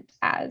government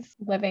as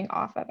living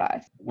off of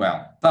us.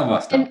 Well, some of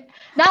us don't.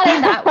 Not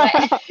in that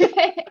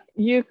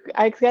way.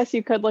 I guess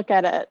you could look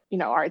at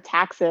it, our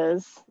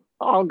taxes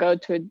all go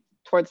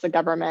towards the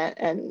government,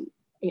 and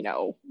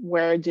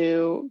where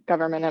do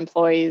government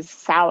employees'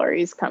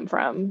 salaries come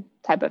from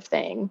type of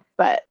thing.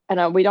 But I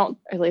know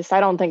at least I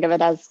don't think of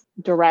it as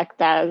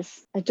direct,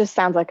 as it just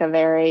sounds like a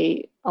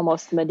very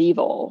almost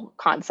medieval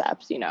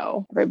concept.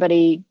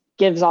 Everybody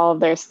gives all of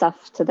their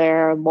stuff to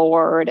their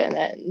lord, and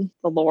then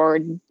the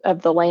lord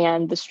of the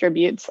land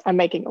distributes. I'm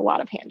making a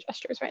lot of hand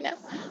gestures right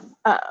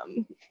now.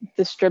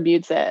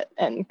 Distributes it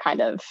and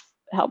kind of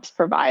helps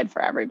provide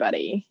for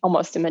everybody,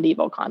 almost a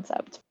medieval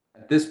concept.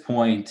 At this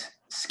point,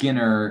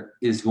 Skinner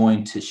is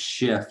going to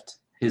shift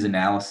his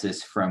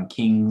analysis from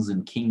kings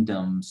and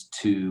kingdoms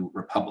to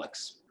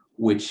republics,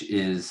 which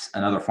is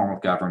another form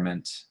of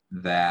government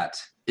that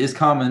is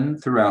common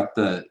throughout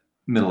the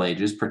Middle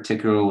Ages,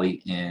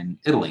 particularly in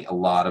Italy. A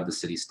lot of the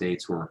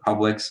city-states were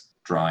republics,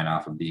 drawing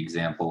off of the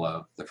example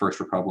of the First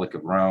Republic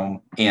of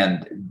Rome.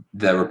 And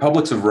the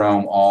republics of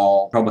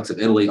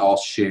Italy all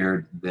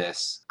shared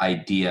this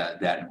idea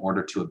that in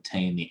order to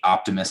obtain the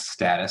optimist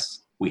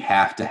status, we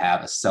have to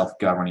have a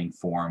self-governing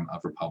form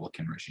of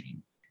republican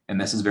regime. And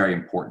this is very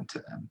important to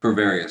them for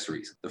various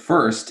reasons. The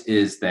first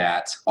is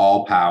that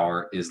all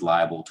power is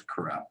liable to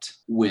corrupt,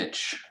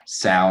 which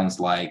sounds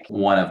like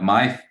one of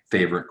my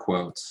favorite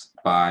quotes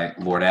by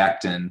Lord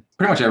Acton.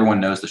 Pretty much everyone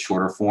knows the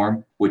shorter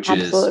form, which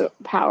Absolute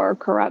power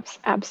corrupts.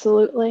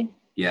 Absolutely.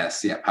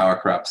 Yes, yeah, power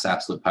corrupts,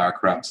 absolute power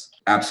corrupts.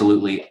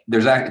 Absolutely.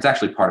 It's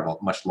actually part of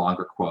a much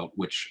longer quote,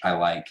 which I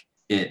like.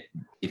 It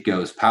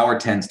goes, power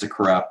tends to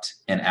corrupt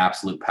and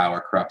absolute power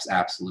corrupts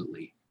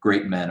absolutely.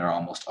 Great men are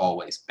almost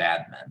always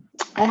bad men.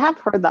 I have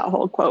heard that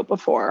whole quote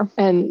before.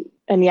 And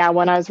yeah,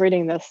 when I was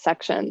reading this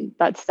section,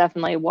 that's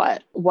definitely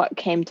what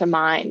came to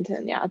mind.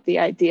 And yeah, the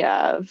idea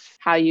of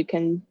how you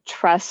can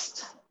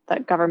trust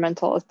that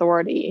governmental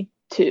authority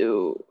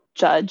to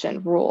judge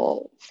and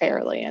rule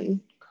fairly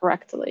and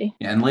correctly.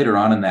 Yeah, and later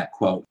on in that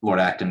quote, Lord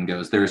Acton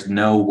goes, "There's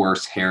no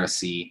worse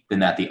heresy than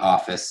that the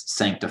office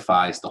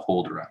sanctifies the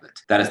holder of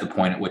it." That is the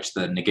point at which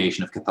the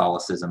negation of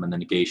Catholicism and the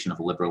negation of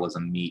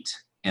liberalism meet,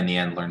 and the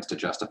end learns to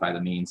justify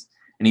the means.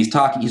 And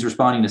he's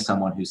responding to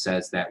someone who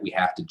says that we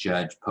have to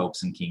judge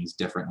popes and kings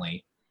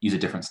differently, use a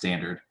different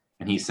standard.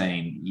 And he's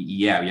saying,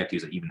 yeah, we have to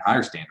use an even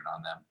higher standard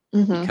on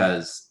them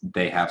because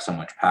they have so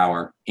much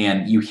power.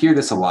 And you hear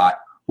this a lot.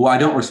 Well, I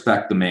don't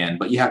respect the man,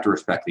 but you have to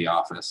respect the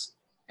office.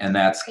 And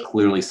that's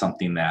clearly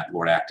something that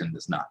Lord Acton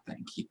does not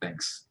think. He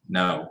thinks,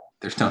 no,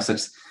 there's no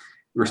such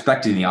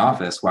respecting the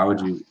office. Why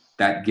would you?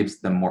 That gives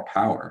them more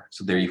power.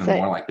 So they're even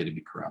more likely to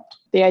be corrupt.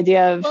 The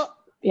idea of,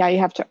 you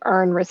have to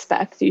earn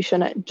respect. You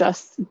shouldn't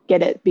just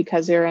get it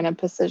because you're in a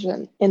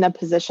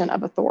position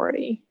of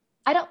authority.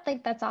 I don't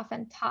think that's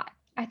often taught.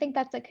 I think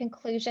that's a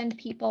conclusion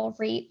people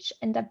reach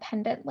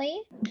independently.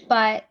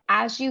 But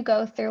as you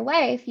go through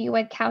life, you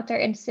encounter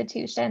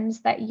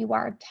institutions that you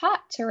are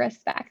taught to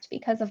respect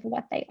because of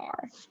what they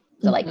are.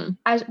 So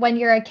as when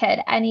you're a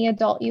kid, any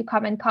adult you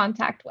come in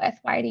contact with,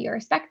 why do you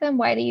respect them?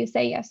 Why do you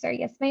say yes sir,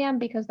 yes ma'am?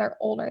 Because they're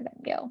older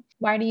than you.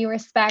 Why do you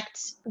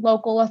respect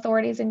local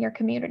authorities in your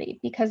community?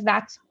 Because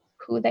that's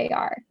who they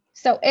are.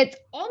 So it's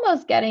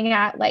almost getting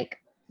at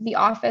the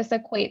office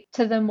equates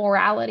to the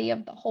morality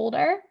of the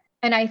holder.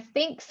 And I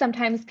think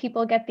sometimes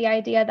people get the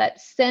idea that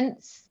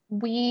since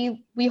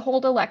we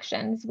hold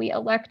elections, we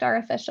elect our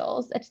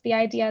officials, it's the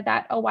idea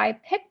that, oh, I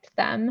picked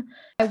them.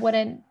 I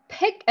wouldn't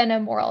pick an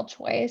immoral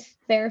choice.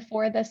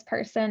 Therefore, this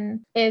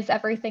person is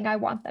everything I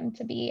want them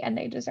to be, and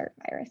they deserve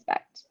my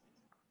respect.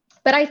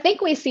 But I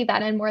think we see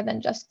that in more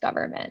than just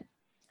government,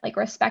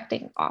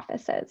 respecting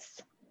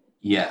offices.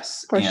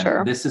 Yes, for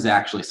sure. This is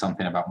actually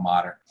something about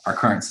our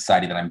current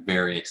society that I'm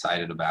very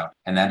excited about,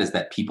 and that is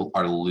that people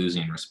are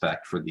losing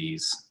respect for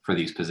these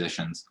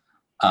positions.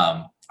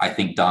 I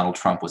think Donald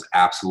Trump was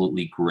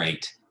absolutely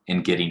great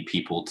in getting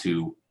people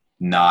to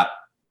not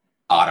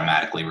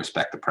automatically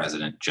respect the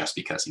president just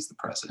because he's the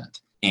president.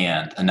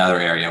 And another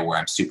area where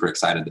I'm super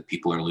excited that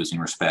people are losing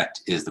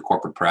respect is the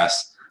corporate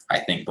press. I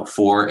think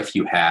before, if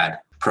you had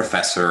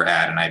professor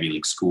at an Ivy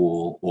League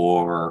school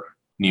or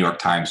New York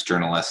Times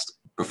journalist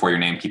before your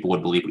name, people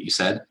would believe what you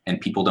said,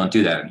 and people don't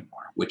do that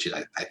anymore, which is,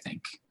 I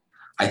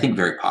think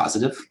very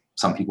positive.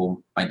 Some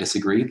people might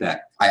disagree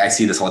that I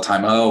see this all the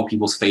time. Oh,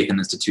 people's faith in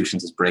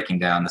institutions is breaking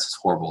down. This is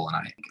horrible. And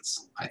I think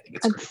it's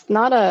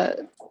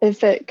great.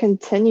 If it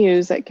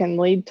continues, it can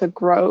lead to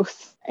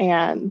growth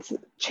and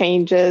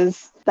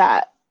changes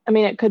that,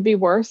 it could be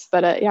worse,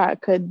 but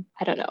it could,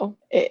 I don't know.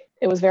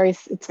 It's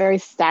very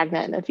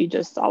stagnant if you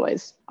just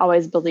always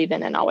believe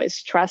in and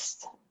always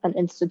trust an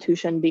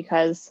institution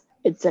because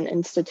it's an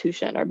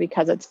institution or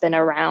because it's been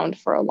around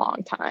for a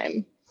long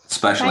time.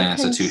 Especially an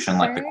institution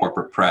like the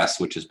corporate press,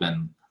 which has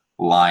been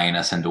lying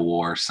us into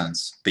war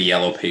since the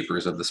yellow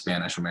papers of the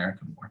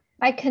Spanish-American War.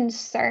 My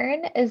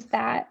concern is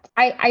that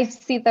I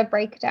see the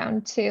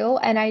breakdown too,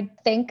 and I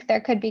think there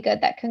could be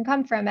good that can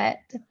come from it,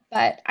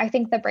 but I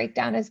think the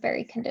breakdown is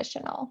very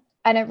conditional.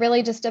 And it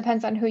really just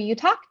depends on who you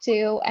talk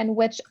to and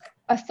which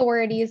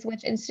authorities,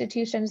 which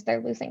institutions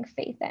they're losing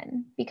faith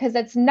in. Because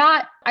it's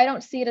not, I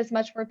don't see it as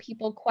much where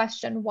people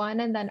question one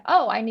and then,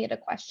 oh, I need to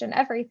question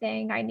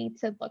everything. I need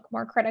to look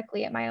more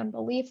critically at my own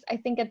beliefs. I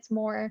think it's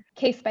more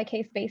case by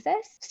case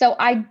basis. So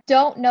I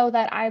don't know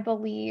that I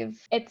believe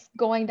it's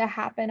going to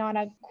happen on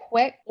a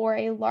quick or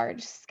a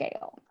large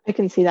scale. I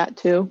can see that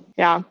too.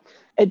 Yeah.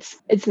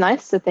 It's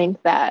nice to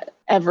think that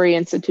every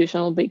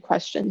institution will be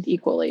questioned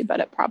equally,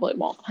 but it probably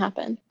won't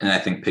happen. And I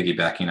think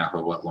piggybacking off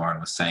of what Lauren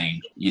was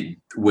saying,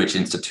 which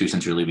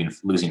institutions you're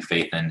losing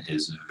faith in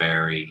is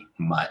very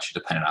much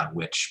dependent on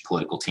which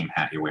political team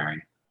hat you're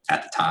wearing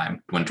at the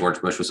time. When George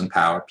Bush was in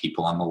power,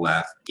 people on the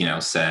left,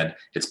 said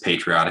it's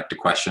patriotic to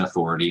question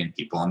authority, and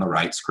people on the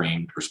right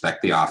screamed,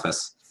 respect the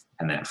office.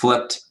 And then it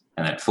flipped,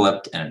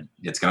 and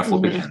it's going to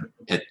flip again.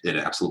 It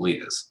absolutely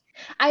is.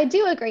 I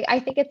do agree. I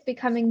think it's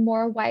becoming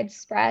more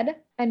widespread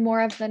and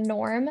more of the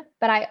norm.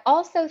 But I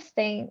also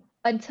think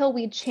until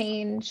we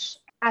change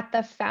at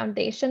the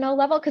foundational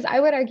level, because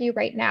I would argue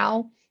right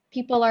now,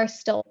 people are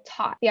still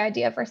taught the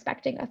idea of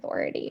respecting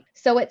authority.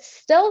 So it's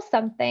still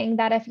something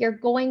that if you're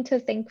going to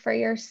think for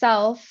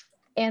yourself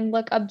and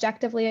look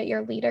objectively at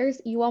your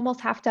leaders, you almost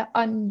have to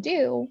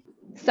undo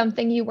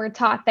something you were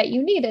taught that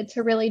you needed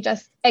to really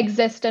just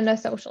exist in a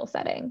social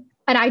setting.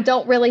 And I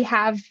don't really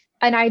have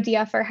an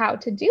idea for how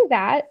to do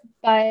that,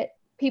 but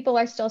people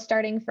are still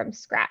starting from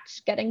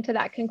scratch, getting to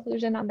that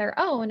conclusion on their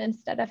own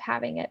instead of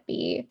having it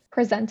be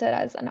presented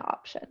as an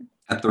option.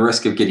 At the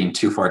risk of getting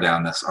too far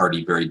down this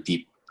already very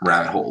deep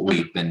rabbit hole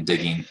we've been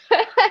digging,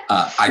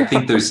 I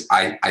think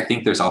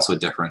there's also a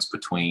difference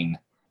between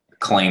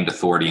claimed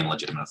authority and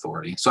legitimate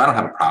authority. So I don't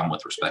have a problem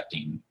with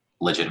respecting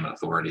legitimate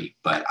authority,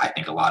 but I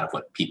think a lot of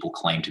what people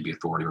claim to be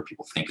authority or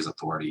people think is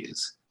authority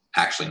is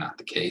actually not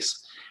the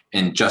case.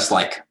 And just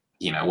like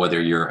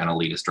whether you're an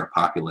elitist or a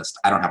populist,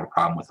 I don't have a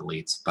problem with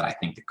elites, but I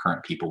think the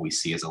current people we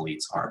see as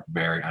elites are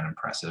very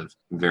unimpressive,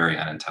 very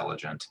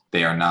unintelligent.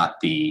 They are not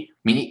even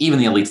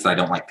the elites that I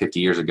don't like 50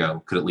 years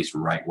ago could at least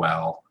write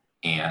well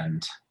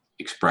and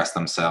express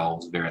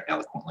themselves very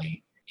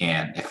eloquently.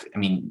 And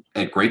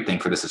a great thing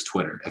for this is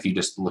Twitter. If you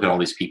just look at all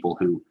these people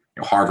who,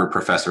 Harvard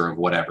professor of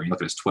whatever, you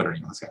look at his Twitter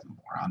and this guy's a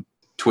moron.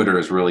 Twitter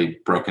has really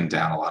broken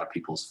down a lot of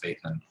people's faith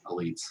in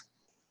elites.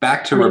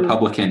 Back to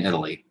Republican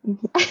Italy.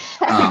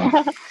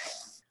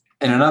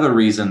 And another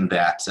reason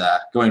that,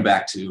 going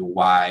back to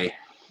why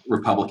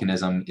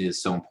republicanism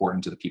is so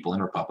important to the people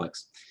in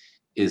republics,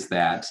 is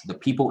that the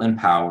people in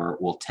power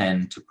will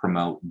tend to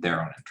promote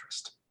their own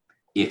interest.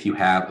 If you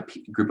have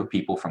a group of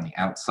people from the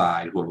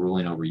outside who are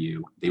ruling over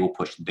you, they will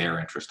push their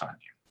interest on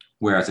you.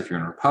 Whereas if you're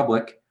in a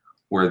republic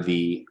where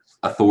the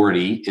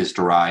authority is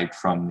derived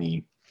from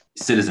the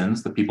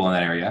citizens, the people in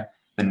that area,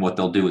 then what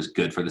they'll do is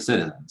good for the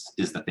citizens,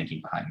 is the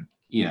thinking behind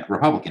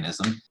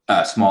republicanism.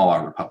 Small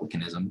r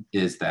republicanism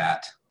is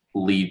that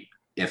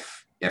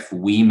if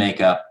we make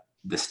up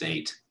the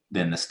state,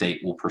 then the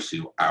state will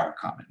pursue our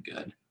common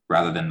good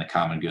rather than the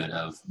common good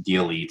of the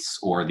elites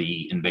or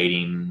the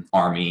invading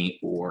army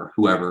or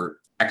whoever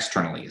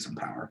externally is in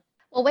power.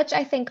 Well, which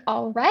I think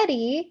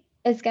already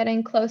is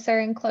getting closer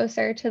and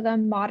closer to the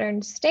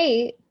modern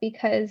state,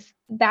 because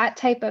that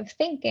type of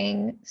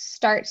thinking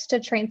starts to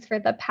transfer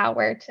the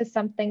power to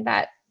something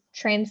that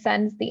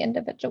transcends the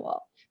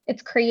individual.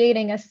 It's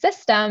creating a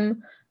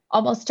system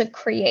almost to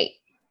create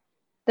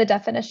the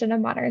definition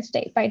of modern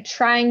state by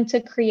trying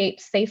to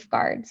create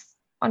safeguards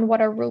on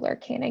what a ruler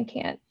can and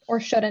can't or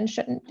should and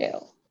shouldn't do.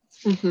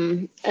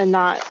 Mm-hmm. And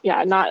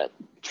not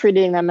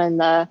treating them in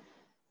the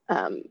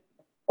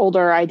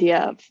older idea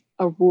of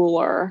a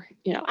ruler,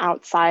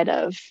 outside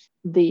of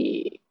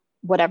the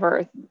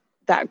whatever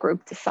that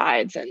group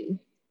decides and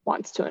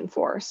wants to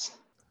enforce.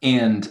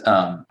 And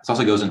this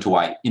also goes into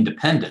why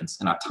independence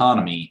and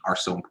autonomy are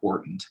so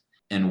important,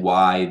 and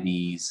why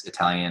these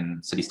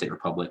Italian city-state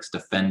republics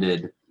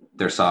defended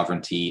their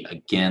sovereignty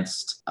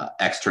against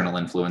external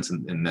influence.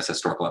 In this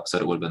historical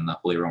episode, it would have been the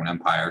Holy Roman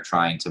Empire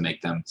trying to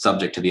make them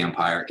subject to the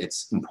empire.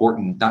 It's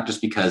important not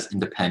just because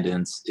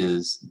independence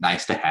is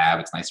nice to have,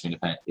 it's nice to be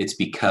independent. It's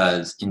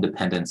because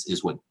independence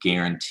is what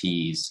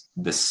guarantees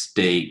the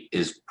state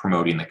is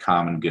promoting the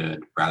common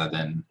good rather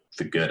than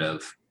the good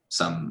of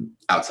some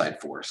outside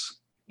force.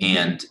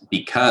 And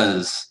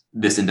because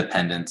this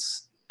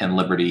independence and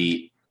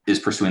liberty is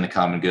pursuing the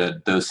common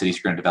good, those cities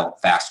are going to develop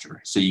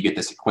faster. So you get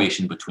this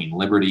equation between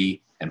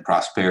liberty and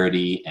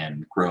prosperity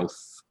and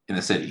growth in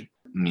the city.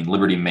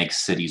 Liberty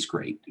makes cities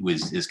great,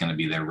 is going to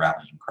be their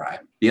rallying cry.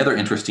 The other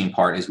interesting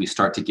part is we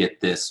start to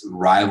get this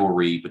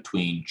rivalry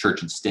between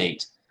church and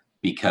state,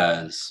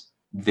 because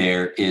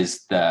there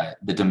is the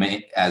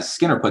demand, as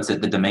Skinner puts it,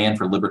 the demand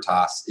for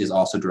libertas is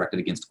also directed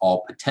against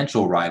all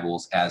potential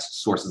rivals as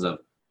sources of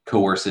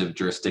coercive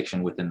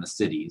jurisdiction within the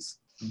cities.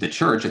 The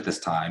church at this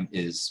time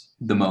is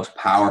the most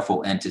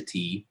powerful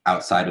entity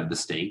outside of the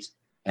state,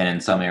 and in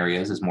some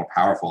areas is more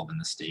powerful than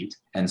the state.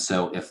 And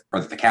so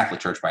the Catholic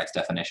Church by its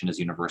definition is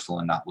universal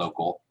and not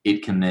local,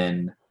 it can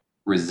then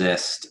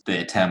resist the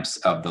attempts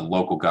of the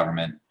local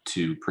government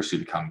to pursue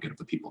the common good of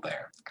the people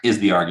there, is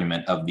the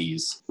argument of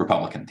these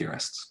Republican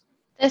theorists.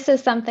 This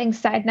is something,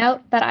 side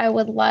note, that I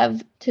would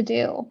love to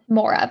do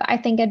more of. I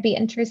think it'd be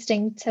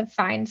interesting to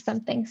find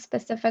something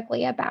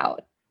specifically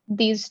about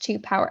these two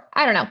power.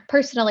 I don't know.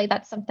 Personally,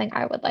 that's something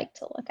I would like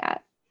to look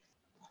at.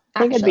 I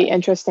think it'd be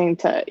interesting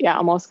to,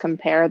 almost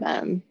compare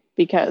them,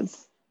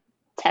 because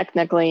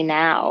technically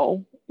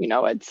now,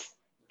 it's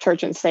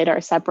church and state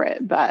are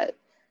separate, but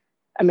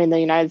I mean, the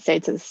United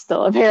States is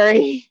still a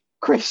very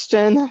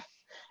Christian,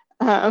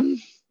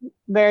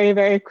 very,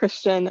 very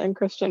Christian and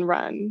Christian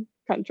run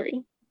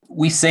country.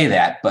 We say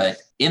that,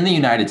 but in the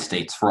United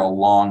States for a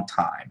long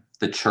time,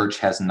 the church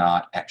has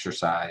not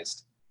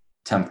exercised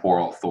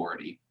temporal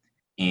authority,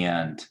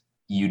 and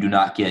you do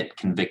not get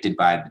convicted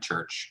by the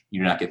church.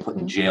 You do not get put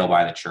in jail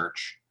by the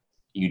church.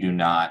 You do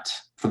not,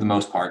 for the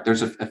most part,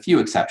 there's a few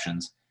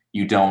exceptions.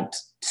 You don't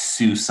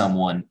sue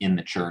someone in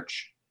the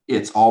church.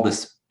 It's all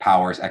this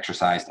power is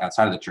exercised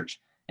outside of the church.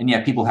 And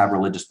yet people have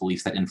religious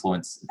beliefs that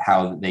influence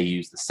how they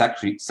use the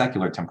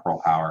secular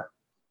temporal power,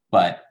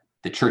 but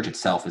the church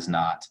itself does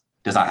not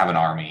have an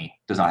army,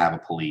 does not have a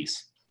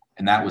police.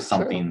 And that was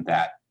something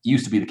that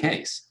used to be the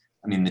case.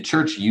 I mean, the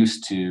church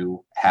used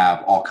to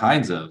have all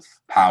kinds of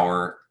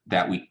power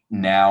that we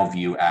now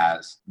view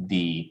as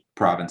the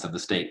province of the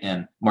state.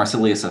 And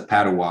Marsilius of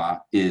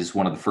Padua is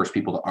one of the first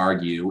people to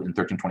argue in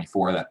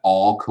 1324 that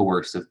all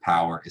coercive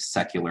power is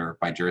secular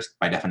by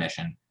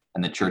definition,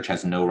 and the church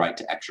has no right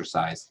to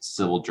exercise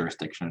civil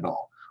jurisdiction at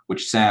all,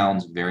 which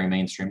sounds very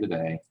mainstream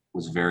today,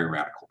 was very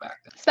radical back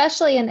then.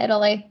 Especially in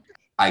Italy.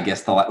 I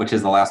guess which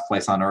is the last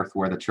place on earth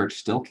where the church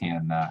still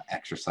can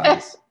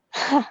exercise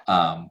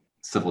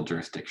civil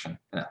jurisdiction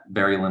in a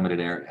very limited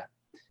area.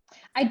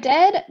 I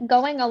did,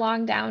 going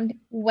along down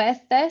with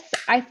this,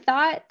 I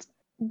thought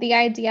the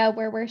idea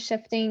where we're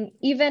shifting,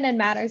 even in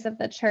matters of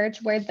the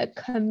church, where the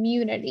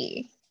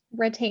community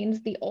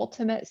retains the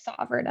ultimate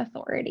sovereign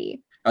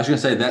authority. I was going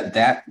to say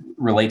that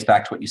relates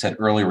back to what you said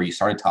earlier, where you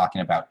started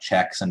talking about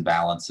checks and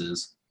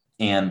balances.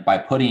 And by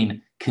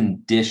putting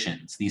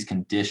these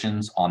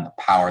conditions on the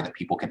power that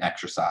people can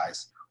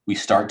exercise, we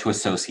start to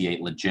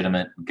associate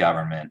legitimate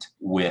government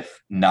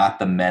with not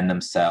the men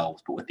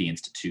themselves, but with the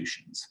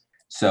institutions.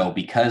 So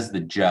because the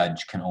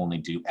judge can only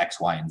do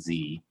X, Y, and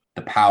Z,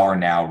 the power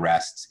now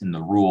rests in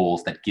the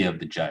rules that give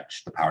the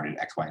judge the power to do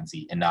X, Y, and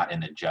Z, and not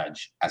in the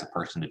judge as a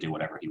person to do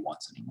whatever he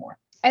wants anymore.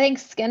 I think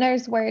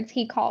Skinner's words,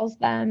 he calls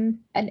them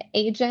an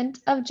agent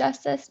of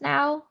justice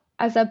now,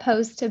 as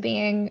opposed to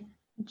being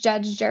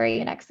judge,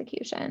 jury, and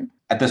execution.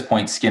 At this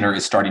point, Skinner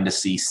is starting to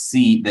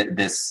see that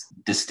this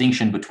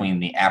distinction between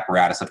the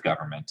apparatus of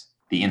government,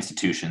 the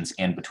institutions,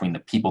 and between the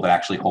people that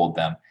actually hold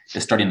them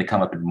is starting to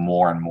come up in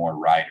more and more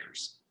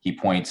writers. He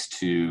points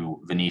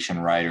to Venetian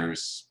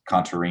writers,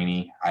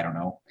 Contarini, I don't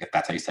know if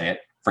that's how you say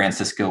it,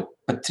 Francisco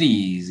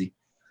Patrizzi.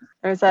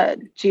 There's that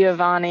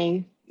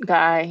Giovanni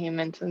guy he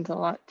mentions a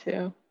lot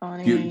too.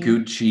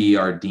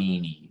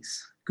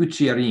 Gucciardini's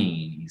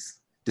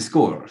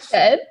Discourse.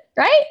 Good,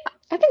 right?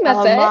 I think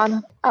that's it.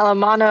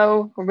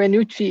 Alemanno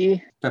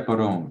Renucci.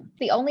 Pepperoni.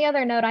 The only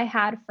other note I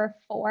had for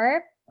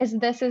 4 is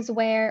this is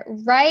where,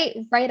 right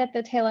at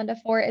the tail end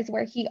of 4 is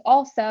where he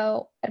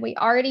also, and we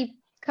already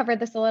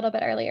covered this a little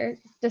bit earlier,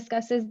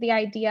 discusses the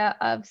idea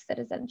of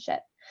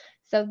citizenship.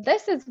 So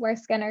this is where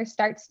Skinner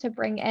starts to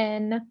bring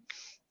in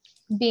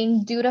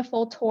being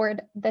dutiful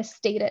toward the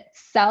state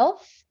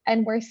itself.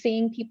 And we're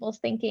seeing people's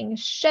thinking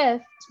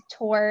shift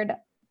toward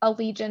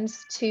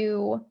allegiance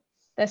to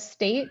the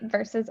state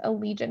versus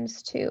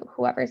allegiance to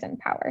whoever's in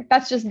power.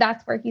 That's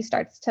where he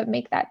starts to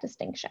make that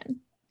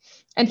distinction.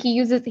 And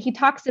he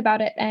talks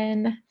about it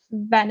in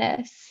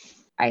Venice,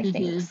 I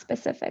think,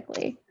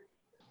 specifically.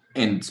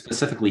 And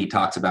specifically, he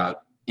talks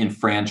about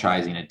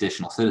enfranchising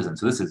additional citizens.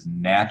 So this is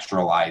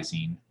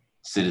naturalizing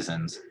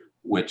citizens,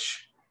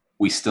 which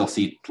we still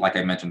see, like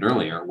I mentioned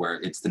earlier, where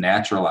it's the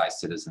naturalized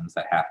citizens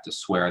that have to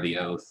swear the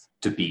oath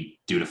to be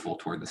dutiful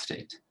toward the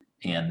state.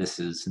 And this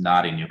is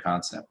not a new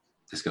concept.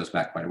 This goes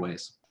back quite a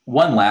ways.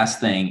 One last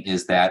thing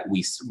is that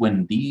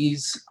when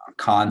these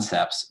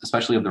concepts,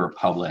 especially of the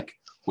Republic,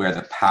 where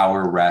the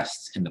power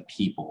rests in the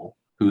people,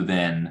 who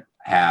then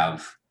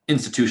have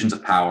institutions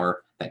of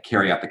power that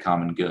carry out the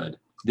common good,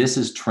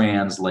 this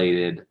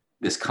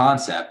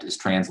concept is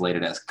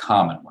translated as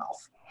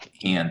commonwealth.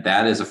 And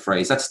that is a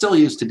phrase that's still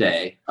used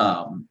today,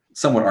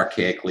 somewhat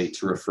archaically,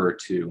 to refer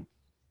to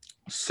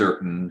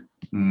certain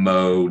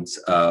modes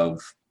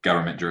of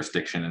government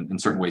jurisdiction. And in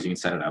certain ways you can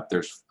set it up.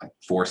 There's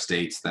 4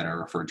 states that are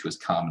referred to as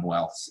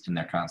commonwealths in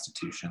their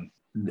constitution.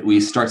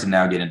 We start to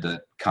now get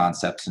into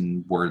concepts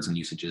and words and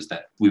usages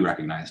that we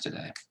recognize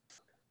today.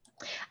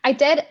 I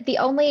did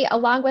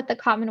along with the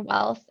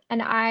Commonwealth,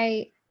 and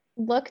I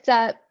looked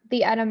up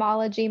the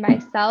etymology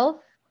myself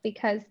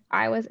because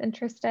I was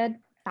interested,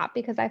 not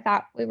because I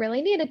thought we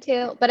really needed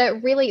to, but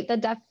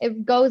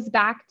it goes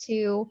back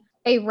to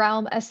a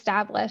realm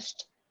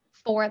established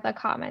for the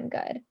common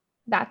good.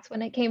 That's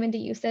when it came into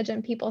usage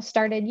and people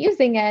started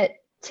using it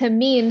to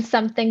mean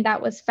something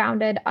that was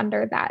founded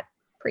under that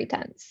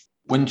pretense.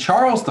 When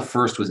Charles I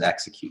was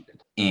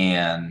executed,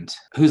 and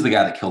who's the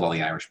guy that killed all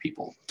the Irish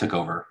people, took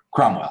over?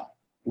 Cromwell.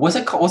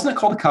 Wasn't it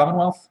called the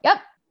Commonwealth? Yep.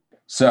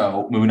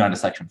 So moving on to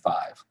section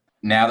 5.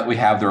 Now that we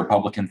have the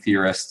Republican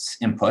theorists'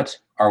 input,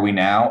 are we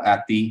now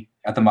at the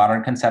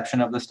modern conception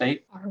of the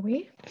state? Are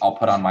we? I'll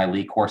put on my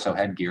Lee Corso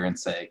headgear and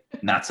say,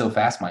 not so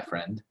fast, my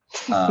friend.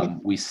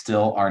 We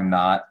still are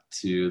not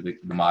to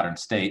the modern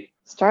state.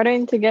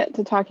 Starting to get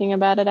to talking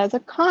about it as a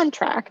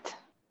contract.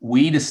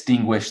 We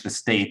distinguish the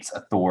state's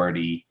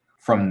authority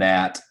from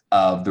that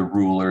of the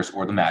rulers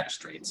or the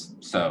magistrates.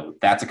 So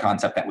that's a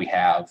concept that we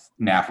have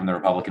now from the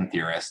Republican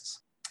theorists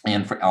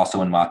and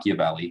also in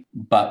Machiavelli.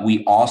 But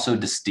we also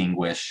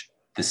distinguish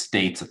the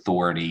state's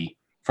authority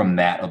from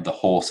that of the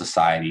whole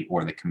society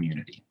or the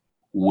community,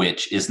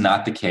 which is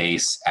not the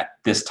case at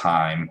this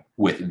time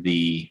with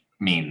the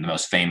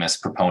most famous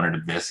proponent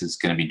of this is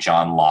going to be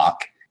John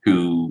Locke,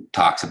 who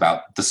talks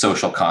about the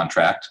social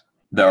contract.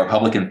 The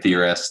Republican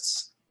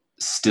theorists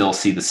still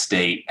see the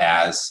state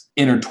as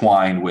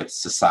intertwined with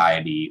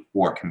society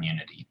or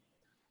community.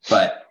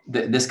 But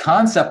this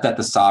concept that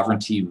the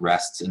sovereignty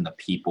rests in the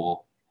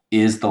people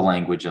is the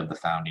language of the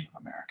founding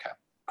of America.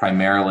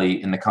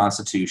 Primarily in the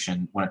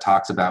Constitution, when it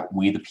talks about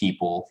we the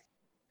people,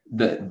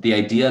 the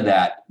idea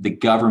that the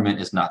government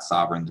is not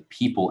sovereign, the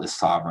people is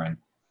sovereign,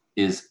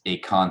 is a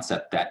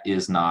concept that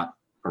is not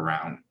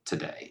around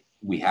today.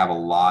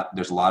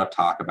 There's a lot of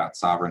talk about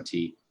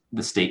sovereignty.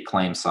 The state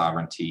claims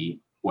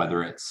sovereignty,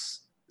 whether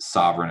it's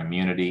sovereign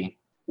immunity,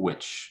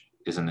 which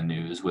is in the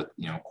news with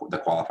the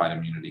qualified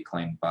immunity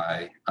claimed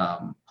by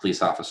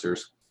police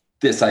officers.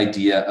 This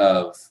idea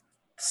of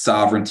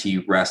sovereignty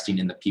resting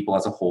in the people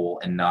as a whole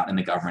and not in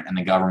the government, and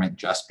the government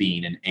just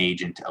being an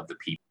agent of the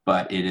people.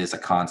 But it is a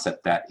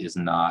concept that is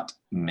not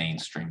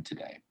mainstream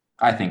today,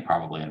 I think,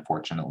 probably,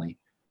 unfortunately.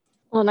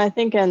 Well, and I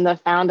think in the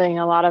founding,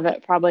 a lot of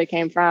it probably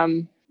came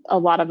from a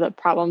lot of the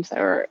problems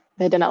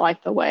they didn't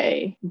like the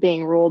way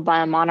being ruled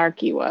by a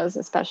monarchy was,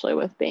 especially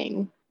with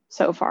being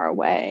so far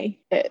away.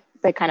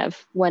 They kind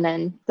of went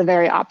in the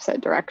very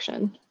opposite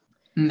direction.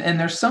 And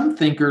there's some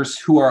thinkers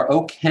who are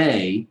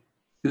okay,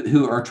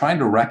 who are trying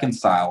to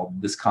reconcile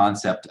this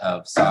concept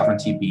of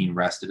sovereignty being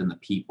rested in the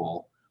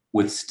people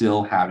with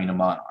still having a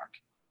monarch.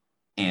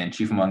 And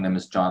chief among them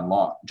is John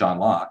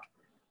Locke,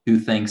 who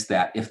thinks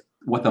that if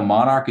what the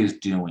monarch is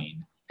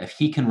doing, if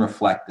he can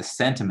reflect the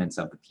sentiments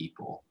of the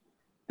people,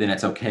 then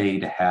it's okay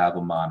to have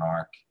a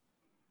monarch.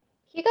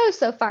 He goes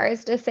so far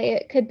as to say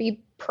it could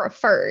be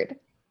preferred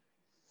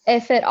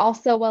if it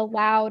also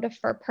allowed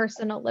for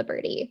personal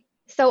liberty.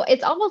 So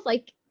it's almost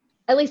like,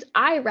 at least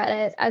I read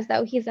it as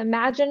though he's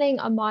imagining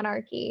a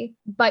monarchy,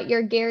 but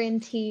you're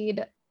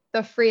guaranteed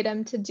the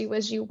freedom to do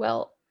as you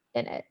will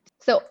in it.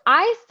 So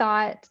I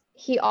thought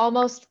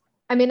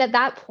at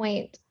that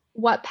point,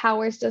 what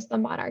powers does the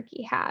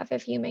monarchy have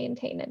if you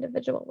maintain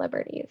individual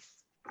liberties?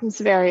 It's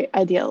very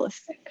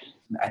idealistic.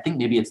 I think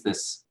maybe it's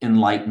this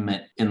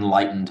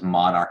enlightened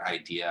monarch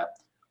idea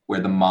where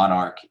the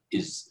monarch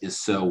is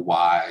so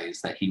wise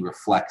that he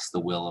reflects the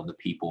will of the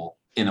people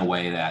in a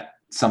way that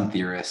some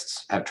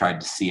theorists have tried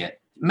to see it.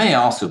 It may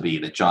also be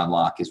that John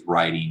Locke is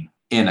writing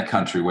in a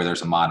country where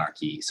there's a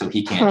monarchy, so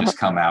he can't just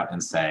come out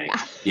and say,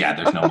 yeah,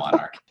 there's no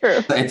monarch.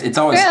 True. It's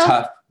always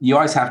tough. You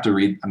always have to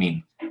read.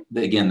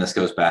 Again, this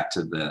goes back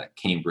to the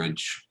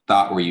Cambridge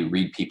thought where you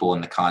read people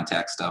in the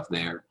context of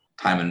their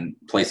time and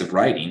place of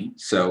writing.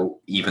 So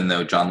even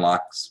though John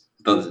Locke's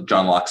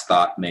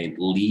thought may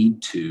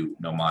lead to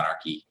no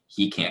monarchy,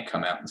 he can't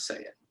come out and say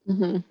it.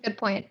 Mm-hmm. Good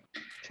point.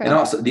 True. And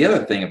also the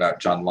other thing about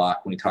John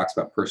Locke, when he talks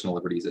about personal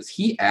liberties, is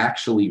he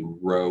actually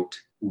wrote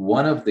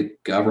one of the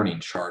governing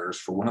charters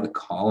for one of the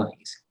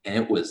colonies, and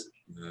it was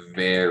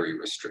very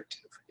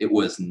restrictive. It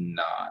was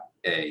not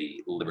a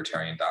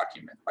libertarian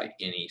document by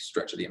any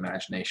stretch of the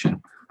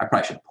imagination. I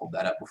probably should have pulled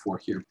that up before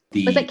here.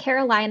 Was it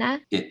Carolina?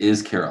 It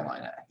is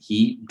Carolina.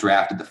 He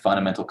drafted the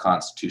fundamental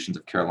constitutions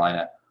of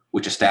Carolina,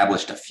 which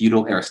established a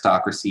feudal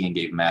aristocracy and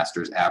gave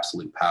masters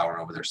absolute power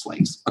over their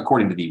slaves,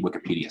 according to the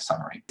Wikipedia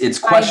summary. It's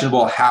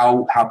questionable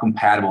how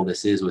compatible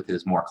this is with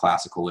his more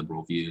classical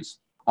liberal views,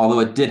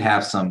 although it did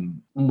have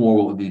some more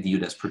what would be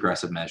viewed as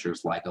progressive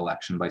measures like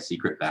election by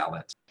secret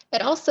ballot.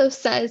 It also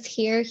says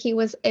here he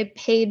was a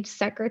paid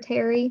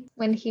secretary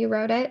when he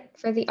wrote it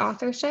for the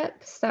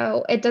authorship.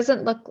 So it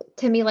doesn't look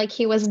to me like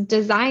he was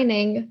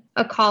designing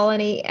a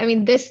colony.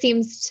 This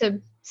seems to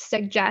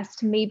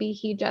suggest maybe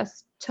he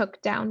just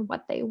took down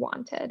what they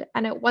wanted,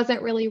 and it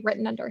wasn't really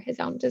written under his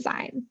own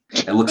design.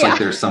 It looks like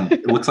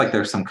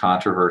there's some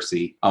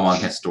controversy among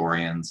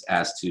historians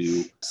as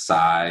to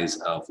size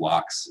of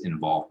Locke's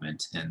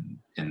involvement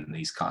in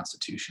these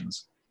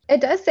constitutions. It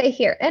does say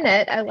here in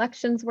it,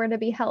 elections were to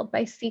be held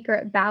by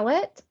secret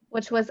ballot,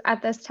 which was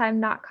at this time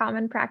not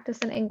common practice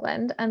in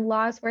England, and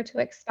laws were to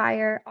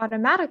expire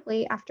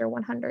automatically after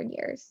 100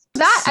 years.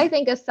 That I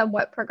think is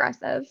somewhat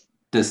progressive.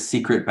 Does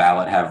secret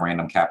ballot have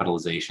random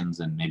capitalizations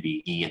and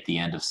maybe E at the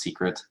end of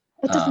secret?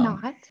 It does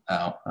not.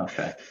 Oh,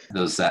 okay.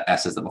 Those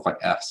S's that look like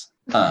F's.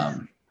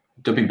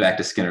 Jumping back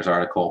to Skinner's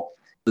article,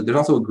 there's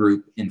also a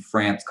group in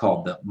France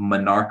called the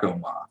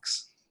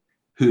monarchomaques,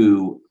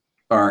 who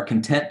are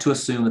content to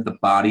assume that the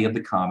body of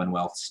the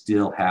Commonwealth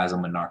still has a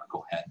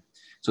monarchical head.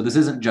 So this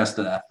isn't just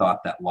a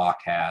thought that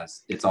Locke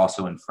has, it's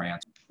also in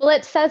France. Well,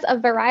 it says a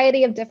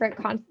variety of different,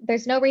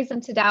 there's no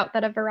reason to doubt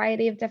that a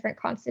variety of different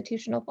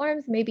constitutional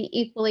forms may be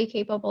equally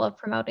capable of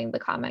promoting the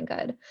common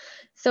good.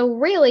 So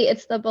really,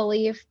 it's the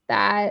belief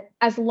that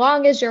as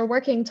long as you're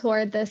working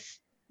toward this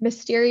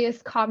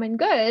mysterious common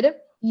good,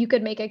 you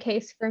could make a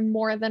case for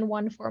more than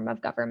one form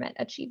of government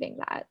achieving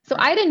that. So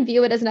I didn't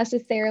view it as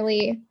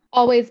necessarily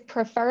always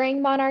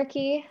preferring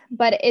monarchy,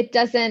 but it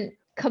doesn't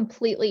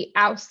completely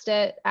oust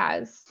it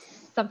as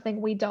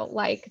something we don't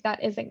like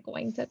that isn't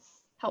going to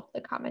help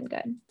the common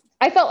good.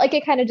 I felt like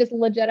it kind of just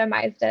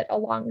legitimized it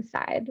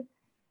alongside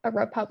a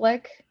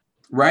republic.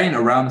 Writing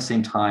around the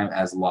same time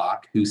as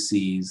Locke, who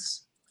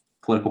sees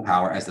political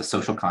power as the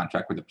social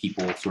contract where the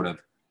people sort of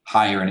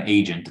hire an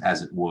agent,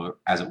 as it were,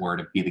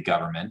 to be the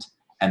government.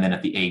 And then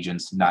if the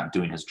agent's not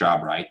doing his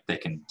job right, they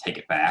can take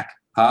it back.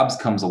 Hobbes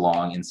comes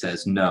along and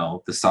says,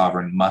 no, the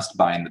sovereign must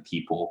bind the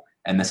people.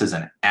 And this is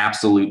an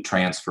absolute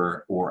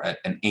transfer or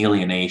an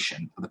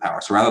alienation of the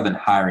power. So rather than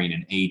hiring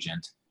an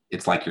agent,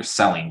 it's like you're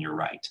selling your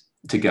right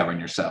to govern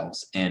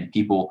yourselves. And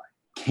people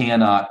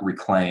cannot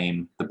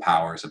reclaim the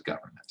powers of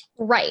government.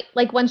 Right.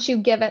 Like once you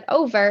give it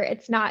over,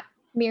 it's not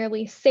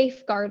merely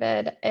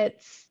safeguarded.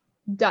 It's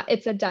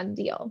a done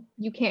deal.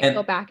 You can't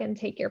go back and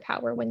take your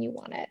power when you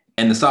want it.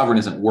 And the sovereign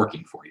isn't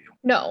working for you.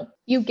 No,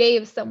 you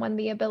gave someone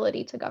the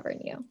ability to govern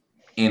you.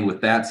 And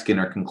with that,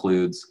 Skinner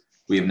concludes,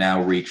 we have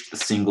now reached the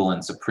single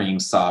and supreme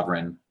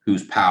sovereign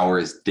whose power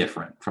is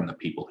different from the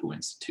people who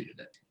instituted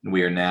it. And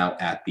we are now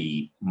at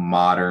the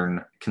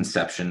modern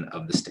conception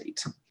of the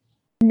state.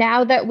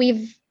 Now that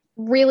we've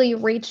really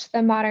reached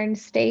the modern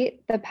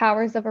state, the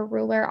powers of a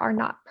ruler are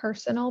not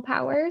personal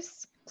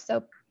powers.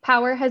 So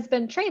power has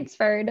been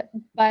transferred,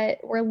 but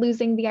we're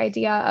losing the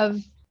idea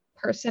of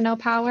personal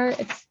power.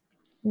 It's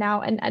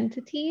now an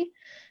entity,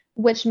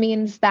 which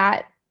means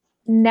that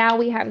now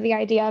we have the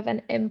idea of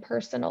an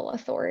impersonal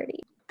authority.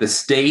 The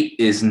state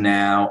is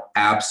now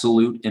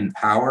absolute in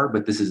power,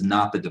 but this is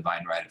not the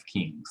divine right of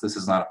kings. This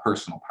is not a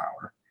personal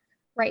power.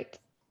 Right.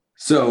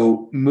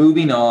 So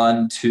moving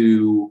on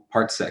to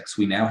part 6,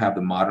 we now have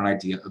the modern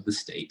idea of the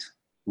state,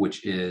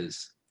 which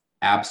is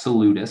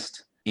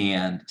absolutist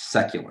and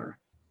secular.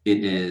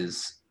 It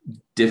is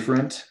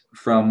different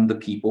from the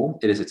people.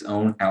 It is its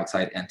own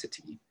outside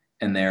entity.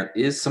 And there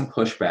is some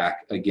pushback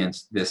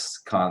against this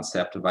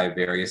concept by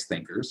various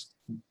thinkers.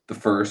 The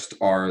first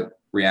are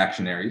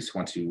reactionaries who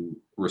want to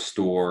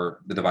restore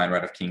the divine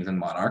right of kings and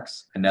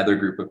monarchs. Another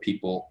group of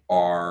people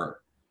are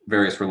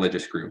various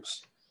religious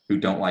groups who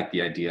don't like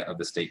the idea of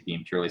the state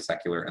being purely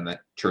secular and the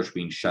church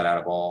being shut out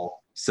of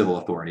all civil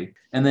authority.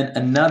 And then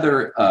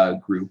another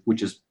group,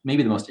 which is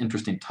maybe the most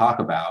interesting to talk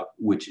about,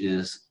 which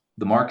is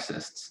the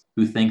Marxists,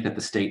 who think that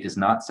the state is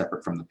not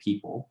separate from the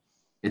people.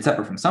 It's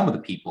separate from some of the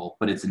people,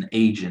 but it's an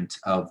agent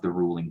of the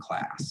ruling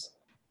class.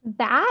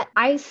 That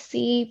I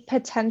see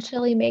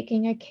potentially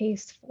making a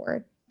case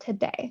for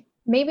today.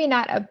 Maybe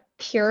not a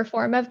pure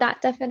form of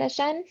that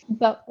definition,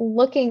 but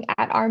looking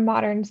at our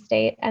modern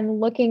state and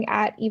looking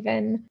at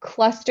even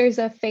clusters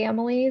of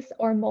families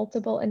or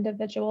multiple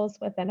individuals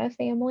within a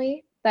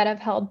family that have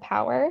held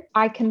power,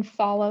 I can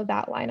follow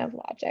that line of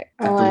logic.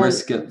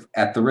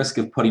 At the risk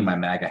of putting my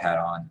MAGA hat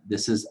on,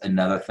 this is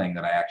another thing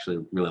that I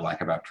actually really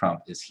like about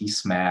Trump is he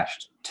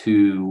smashed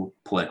 2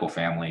 political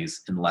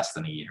families in less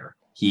than a year.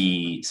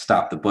 He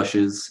stopped the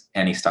Bushes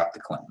and he stopped the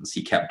Clintons.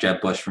 He kept Jeb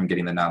Bush from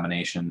getting the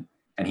nomination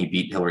and he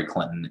beat Hillary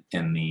Clinton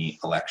in the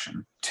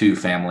election. 2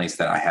 families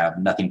that I have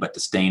nothing but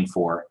disdain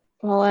for.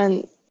 Well,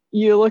 and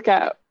you look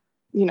at,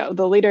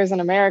 the leaders in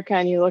America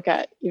and you look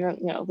at even,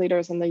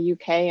 leaders in the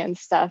UK and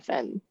stuff,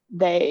 and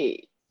I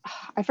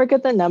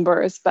forget the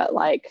numbers, but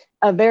like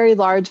a very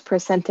large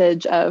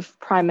percentage of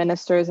prime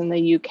ministers in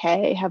the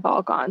UK have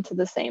all gone to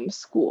the same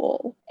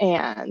school.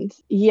 And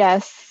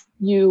yes,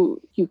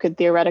 you could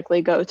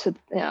theoretically go to,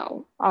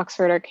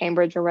 Oxford or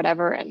Cambridge or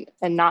whatever and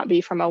not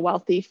be from a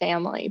wealthy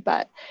family,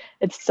 but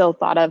it's still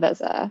thought of as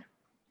a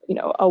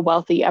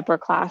wealthy upper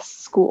class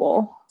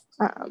school.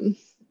 And,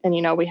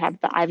 we have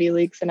the Ivy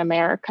Leagues in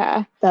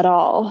America that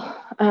all,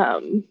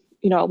 a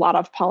lot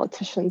of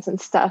politicians and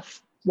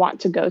stuff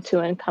want to go to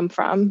and come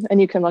from. And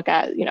you can look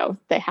at,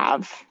 they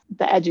have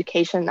the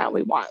education that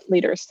we want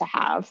leaders to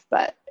have,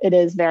 but it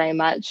is very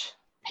much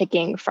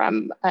picking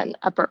from an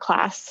upper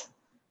class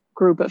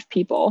group of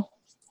people.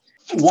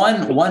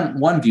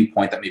 One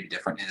viewpoint that may be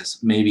different is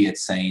maybe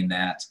it's saying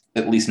that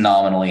at least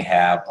nominally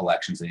have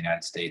elections in the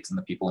United States and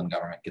the people in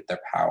government get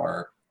their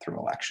power through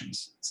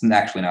elections. It's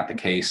actually not the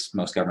case.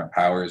 Most government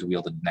power is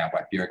wielded now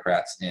by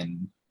bureaucrats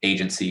in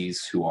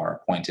agencies who are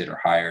appointed or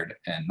hired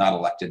and not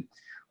elected.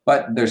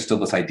 But there's still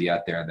this idea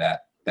out there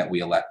that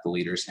we elect the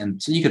leaders.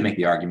 And so you could make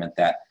the argument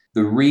that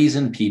the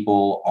reason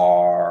people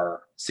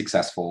are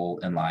successful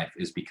in life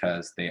is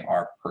because they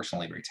are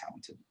personally very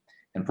talented.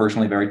 And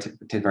personally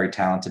very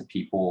talented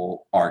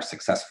people are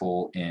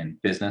successful in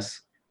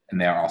business, and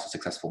they are also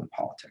successful in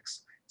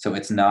politics. So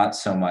it's not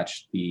so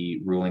much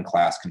the ruling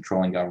class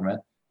controlling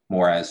government,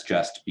 more as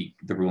just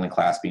the ruling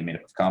class being made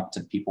up of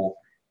competent people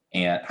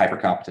and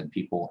hyper-competent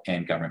people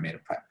and government made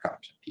up of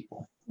hyper-competent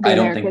people. The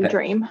American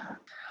dream.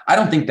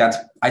 I think that's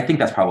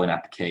probably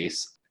not the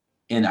case.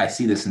 and I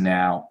see this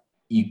now,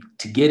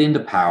 to get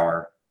into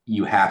power,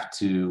 you have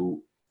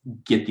to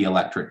get the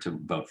electorate to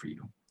vote for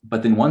you.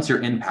 But then once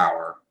you're in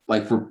power,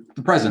 like for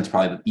the president's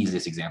probably the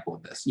easiest example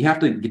of this. You have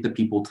to get the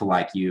people to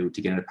like you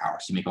to get into power.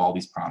 So you make all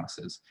these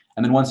promises.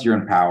 And then once you're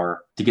in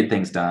power, to get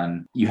things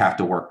done, you have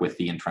to work with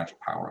the entrenched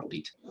power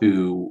elite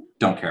who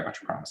don't care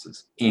about your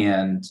promises.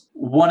 And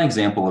one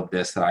example of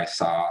this that I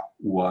saw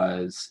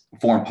was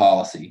foreign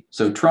policy.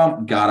 So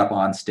Trump got up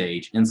on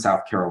stage in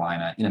South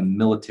Carolina in a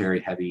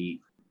military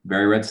heavy,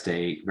 very red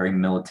state, very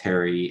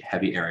military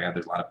heavy area.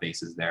 There's a lot of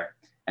bases there.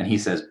 And he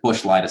says,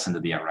 Bush lied us into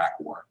the Iraq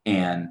war.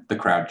 And the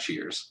crowd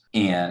cheers.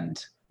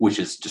 And which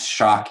is just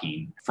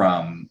shocking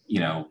from,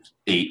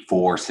 8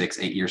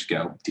 years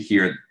ago to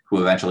hear who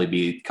will eventually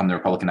become the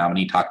Republican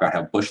nominee talk about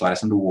how Bush led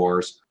us into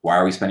wars. Why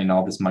are we spending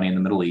all this money in the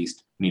Middle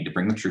East? We need to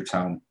bring the troops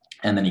home.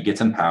 And then he gets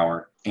in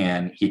power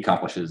and he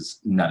accomplishes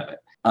none of it.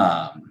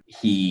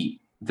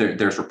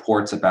 There's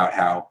reports about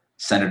how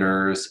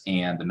senators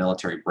and the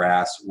military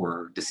brass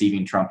were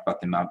deceiving Trump about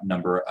the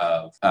number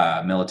of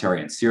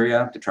military in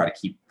Syria to try to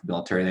keep the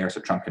military there so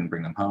Trump can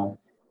bring them home.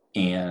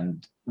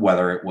 And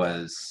whether it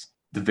was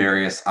the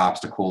various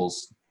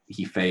obstacles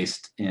he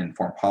faced in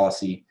foreign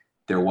policy,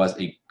 there was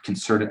a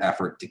concerted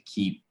effort to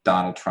keep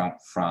Donald Trump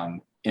from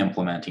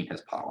implementing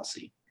his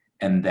policy.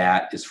 And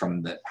that is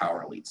from the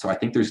power elite. So I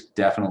think there's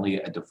definitely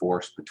a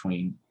divorce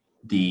between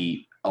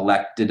the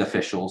elected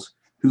officials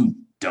who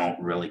don't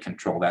really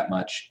control that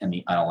much and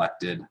the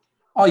unelected.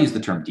 I'll use the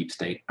term deep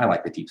state. I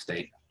like the deep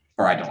state,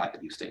 or I don't like the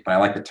deep state, but I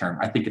like the term.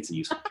 I think it's a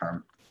useful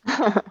term.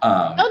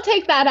 Don't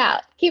take that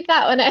out. Keep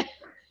that one in.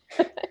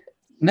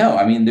 No,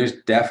 I mean,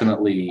 there's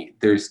definitely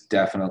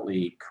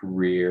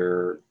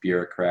career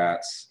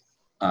bureaucrats,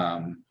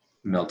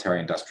 military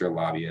industrial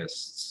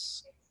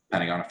lobbyists,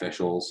 Pentagon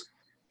officials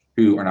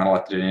who are not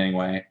elected in any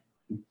way,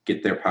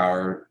 get their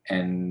power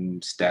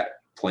and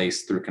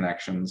place through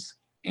connections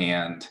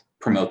and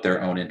promote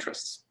their own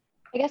interests.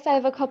 I guess I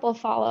have a couple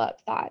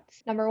follow-up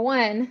thoughts. Number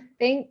one, I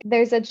think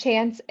there's a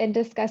chance in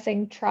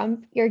discussing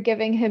Trump, you're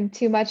giving him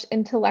too much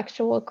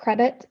intellectual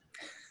credit,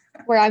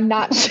 where I'm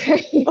not sure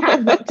he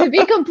has it, to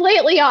be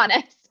completely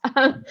honest.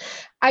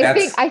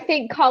 I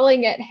think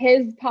calling it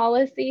his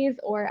policies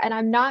and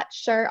I'm not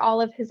sure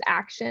all of his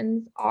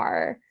actions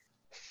are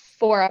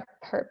for a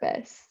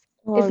purpose.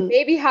 Is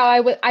maybe how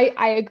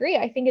I agree.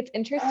 I think it's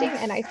interesting.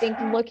 And I think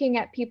looking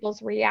at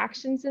people's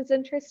reactions is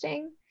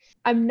interesting.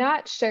 I'm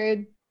not sure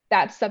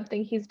that's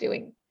something he's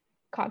doing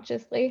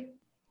consciously,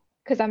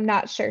 because I'm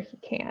not sure he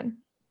can.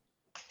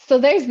 So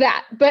there's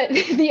that. But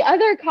the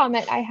other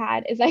comment I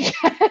had is, I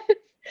guess,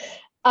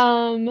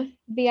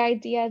 the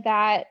idea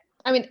that,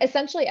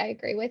 essentially I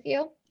agree with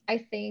you. I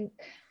think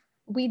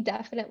we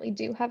definitely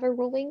do have a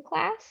ruling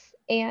class,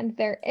 and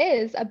there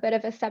is a bit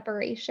of a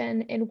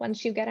separation in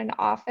once you get into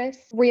office,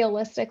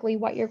 realistically,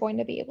 what you're going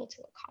to be able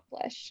to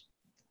accomplish.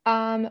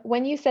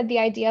 When you said the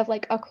idea of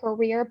like a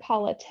career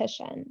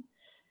politician,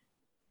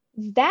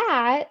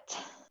 I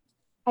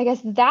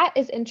guess that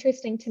is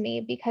interesting to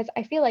me, because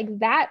I feel like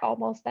that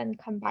almost then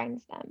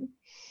combines them.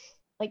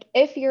 Like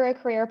if you're a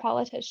career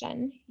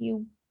politician,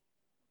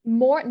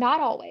 not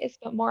always,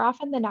 but more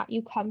often than not,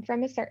 you come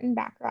from a certain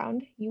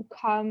background.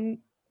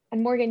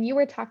 And Morgan, you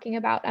were talking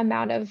about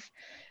amount of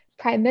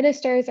prime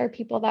ministers or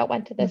people that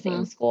went to the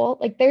same school.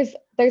 Like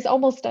there's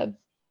almost a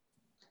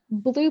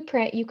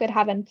blueprint you could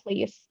have in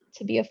place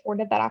to be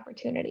afforded that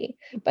opportunity.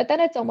 But then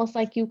it's almost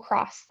like you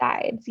cross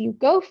sides. You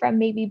go from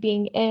maybe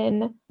being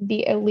in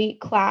the elite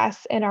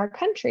class in our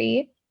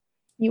country,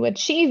 you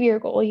achieve your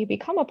goal, you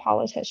become a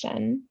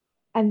politician,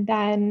 and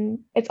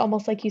then it's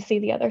almost like you see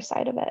the other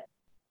side of it.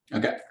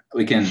 Okay,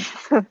 we can,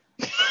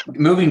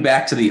 moving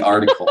back to the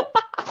article,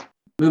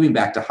 moving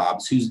back to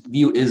Hobbes, whose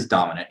view is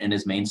dominant and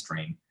is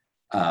mainstream,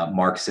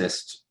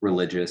 Marxist,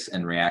 religious,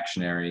 and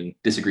reactionary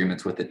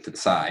disagreements with it to the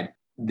side.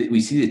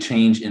 We see the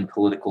change in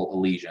political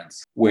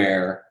allegiance,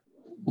 where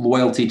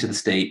loyalty to the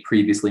state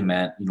previously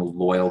meant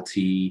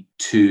loyalty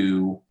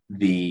to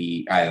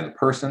either the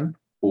person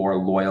or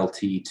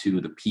loyalty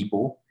to the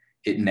people.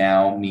 It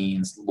now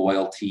means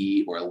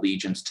loyalty or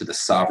allegiance to the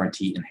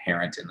sovereignty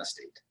inherent in the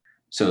state.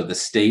 So the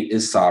state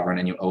is sovereign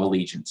and you owe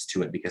allegiance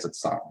to it because it's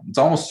sovereign. It's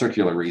almost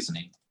circular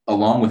reasoning.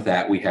 Along with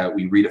that, we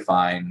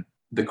redefine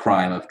the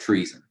crime of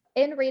treason.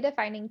 In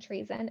redefining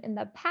treason, in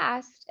the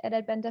past, it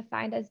had been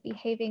defined as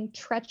behaving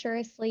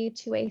treacherously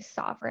to a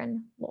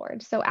sovereign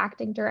lord. So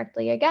acting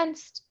directly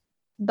against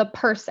the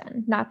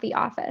person, not the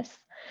office.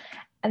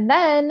 And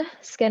then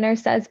Skinner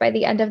says by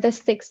the end of the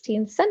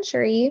 16th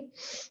century,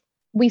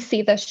 we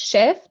see the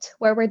shift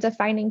where we're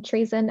defining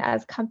treason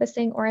as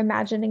compassing or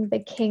imagining the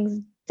king's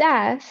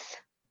death.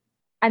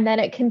 And then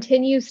it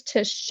continues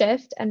to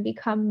shift and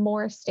become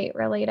more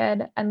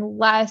state-related and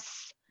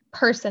less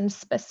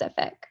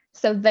person-specific.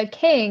 So the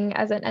king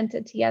as an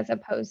entity as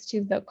opposed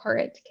to the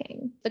current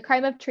king. The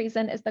crime of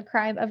treason is the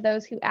crime of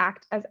those who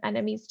act as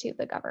enemies to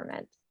the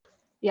government.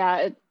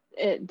 Yeah,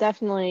 it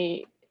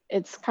definitely,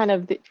 it's kind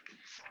of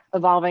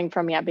evolving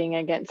from being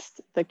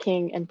against the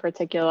king in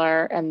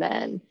particular, and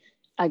then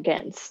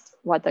against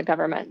what the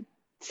government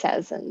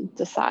says and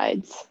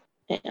decides.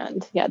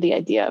 And yeah, the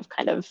idea of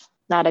kind of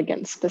not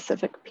against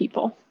specific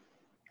people.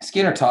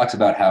 Skinner talks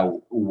about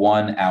how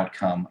one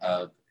outcome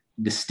of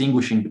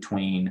distinguishing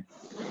between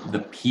the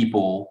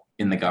people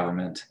in the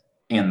government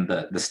and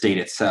the state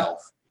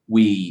itself,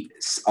 we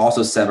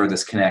also sever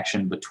this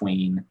connection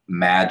between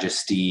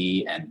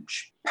majesty and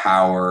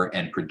power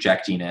and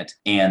projecting it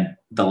and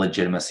the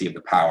legitimacy of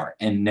the power.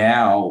 And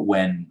now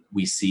when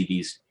we see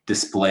these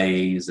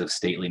displays of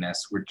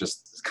stateliness, we're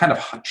just kind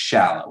of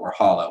shallow or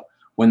hollow.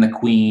 When the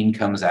queen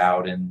comes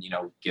out and,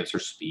 gives her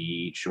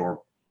speech,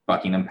 or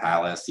Buckingham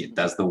Palace, it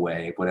does the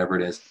wave, whatever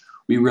it is,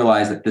 we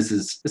realize that this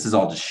is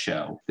all just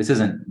show. This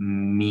isn't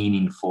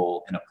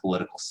meaningful in a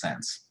political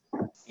sense.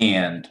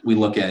 And we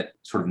look at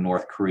sort of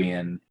North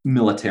Korean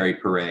military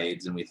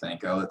parades and we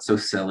think, oh, it's so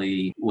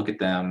silly, look at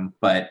them.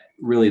 But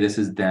really, this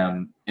is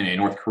them in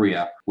North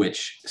Korea,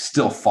 which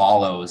still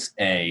follows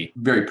a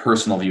very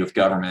personal view of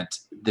government.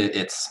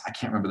 I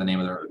can't remember the name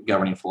of their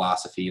governing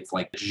philosophy. It's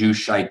like the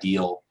Juche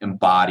ideal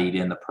embodied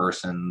in the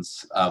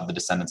persons of the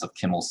descendants of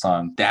Kim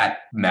Il-sung. That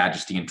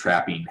majesty and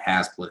trapping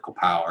has political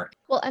power.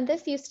 Well, and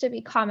this used to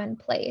be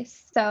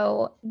commonplace.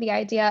 So the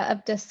idea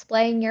of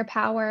displaying your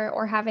power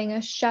or having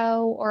a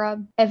show or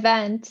an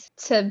event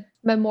to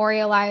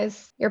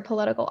memorialize your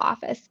political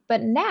office.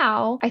 But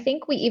now I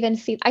think we even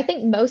see, I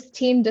think most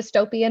teen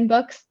dystopian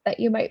books that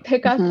you might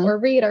pick up or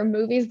read or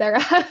movies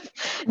thereof,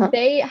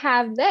 they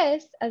have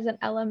this as an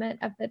element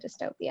of the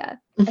dystopia.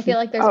 I feel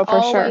like there's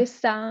always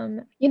some,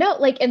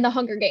 like in the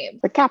Hunger Games.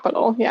 The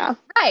Capitol, yeah.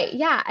 Right,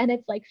 yeah. And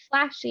it's like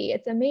flashy,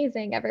 it's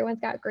amazing. Everyone's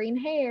got green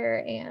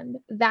hair, and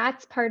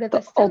that's part of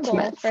the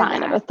ultimate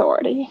sign of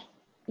authority.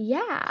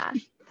 Yeah.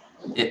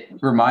 It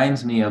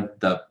reminds me of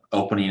the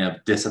opening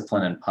of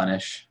Discipline and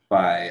Punish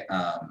by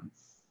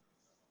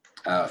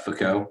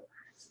Foucault,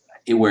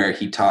 where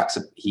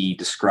he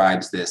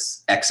describes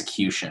this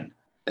execution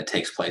that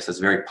takes place, this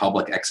very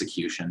public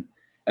execution.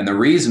 And the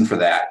reason for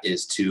that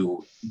is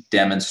to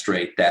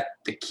demonstrate that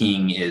the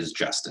king is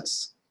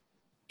justice.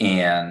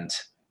 And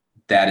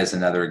that is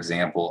another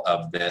example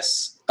of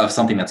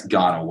something that's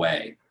gone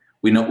away.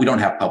 We don't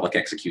have public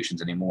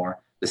executions anymore.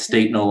 The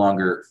state no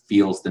longer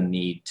feels the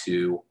need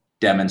to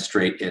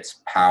demonstrate its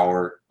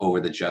power over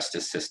the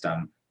justice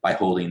system by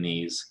holding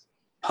these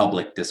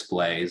public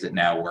displays. It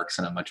now works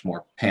in a much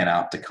more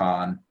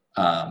panopticon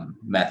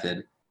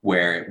method,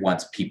 where it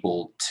wants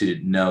people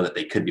to know that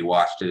they could be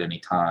watched at any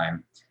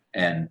time.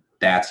 And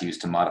that's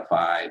used to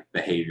modify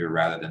behavior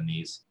rather than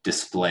these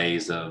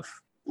displays of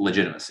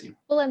legitimacy.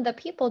 Well, and the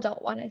people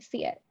don't want to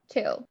see it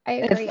too. I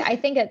agree. I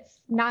think it's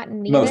not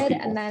needed.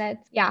 And then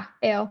it's,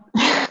 ew.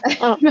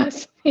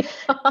 Most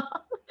people.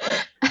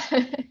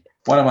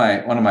 One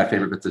of my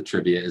favorite bits of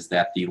trivia is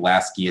that the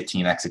last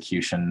guillotine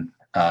execution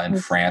in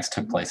France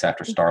took place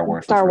after Star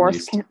Wars was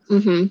released.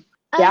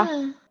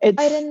 Yeah, I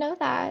didn't know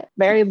that.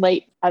 Very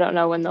late. I don't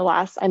know when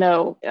I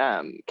know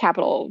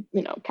capital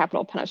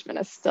punishment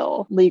is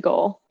still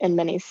legal in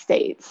many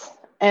states.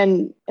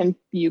 And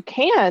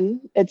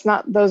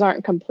those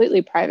aren't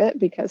completely private,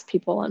 because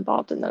people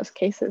involved in those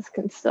cases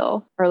can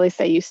still, or at least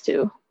they used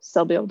to,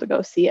 still be able to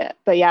go see it.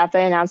 But yeah, if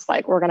they announced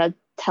like, we're going to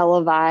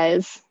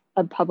televise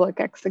a public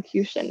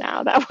execution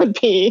now, that would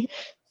be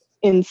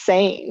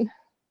insane.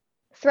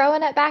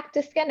 Throwing it back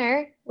to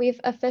Skinner, we've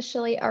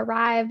officially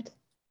arrived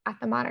at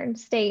the modern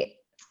state,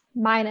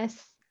 minus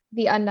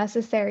the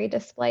unnecessary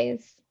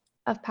displays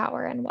of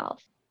power and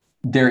wealth.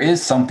 There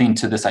is something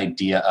to this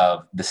idea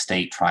of the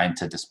state trying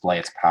to display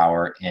its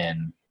power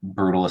in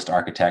brutalist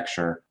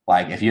architecture.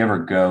 Like if you ever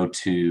go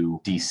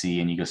to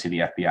DC and you go see the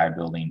FBI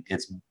building,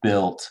 it's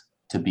built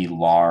to be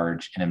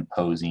large and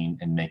imposing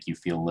and make you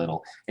feel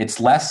little. It's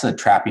less the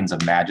trappings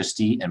of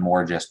majesty and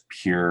more just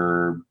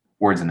pure,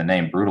 words in the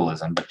name,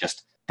 brutalism, but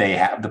just they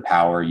have the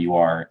power, you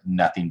are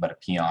nothing but a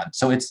peon.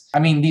 So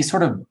these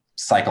sort of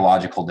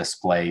psychological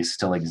displays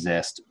still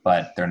exist,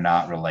 but they're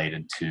not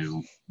related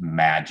to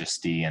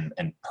majesty and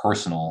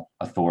personal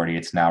authority.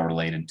 It's now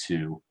related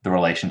to the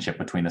relationship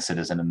between the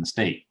citizen and the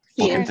state.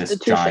 Look at this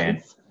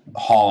giant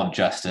hall of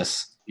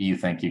justice. You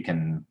think you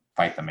can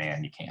fight the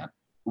man, you can't,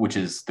 which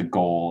is the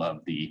goal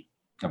of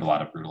a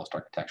lot of brutalist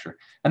architecture.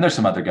 And there's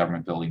some other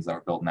government buildings that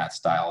were built in that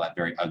style, that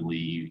very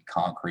ugly,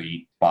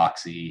 concrete,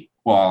 boxy.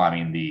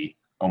 The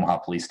Omaha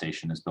police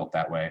station is built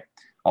that way,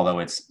 although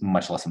it's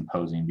much less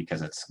imposing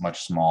because it's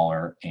much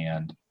smaller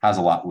and has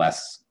a lot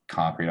less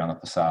concrete on the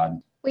facade.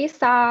 We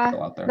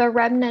saw the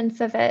remnants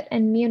of it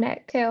in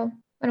Munich too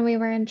when we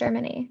were in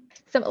Germany.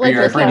 So, like,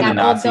 you're referring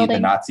to the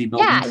Nazi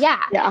buildings?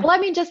 Yeah.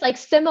 Well, just like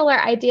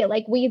similar idea.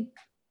 Like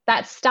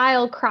that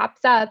style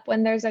crops up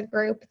when there's a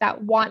group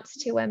that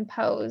wants to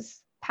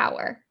impose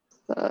power.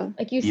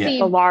 Like you see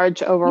the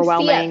large,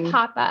 overwhelming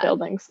pop up.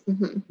 Buildings.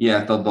 Mm-hmm.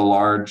 Yeah, the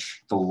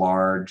large.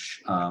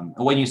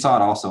 When you saw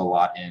it also a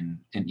lot in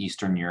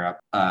Eastern Europe,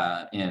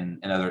 in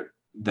another,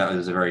 that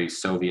was a very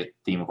Soviet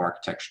theme of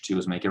architecture too,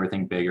 was make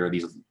everything bigger.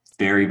 These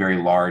very, very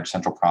large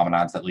central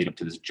promenades that lead up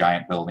to this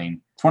giant building.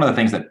 It's one of the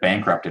things that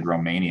bankrupted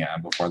Romania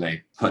before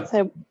they put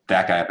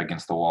that guy up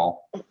against the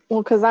wall.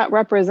 Well, because that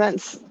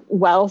represents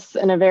wealth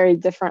in a very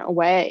different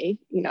way.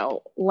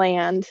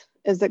 Land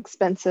is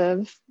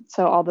expensive.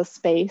 So all the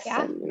space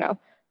and,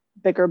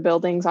 bigger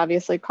buildings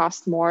obviously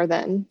cost more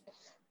than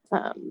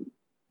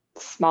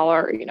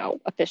smaller,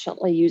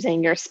 efficiently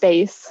using your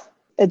space.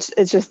 It's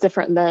just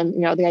different than,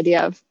 the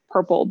idea of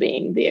purple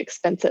being the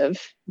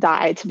expensive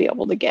dye to be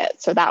able to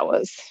get. So that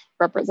was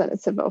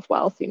representative of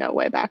wealth,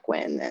 way back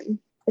when, and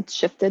it's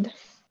shifted.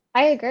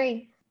 I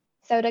agree.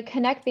 So to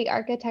connect the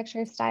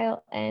architecture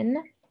style in,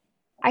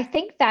 I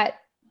think that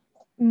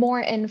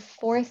more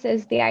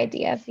enforces the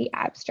idea of the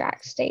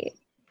abstract state.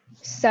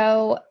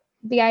 So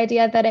the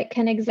idea that it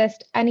can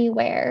exist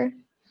anywhere,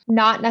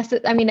 not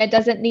necessarily, I mean, it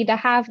doesn't need to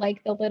have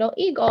like the little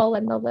eagle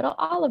and the little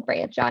olive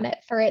branch on it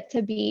for it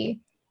to be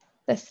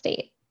the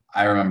state.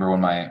 I remember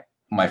when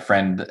my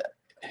friend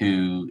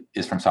who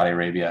is from Saudi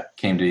Arabia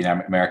came to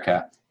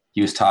America,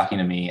 he was talking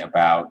to me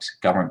about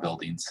government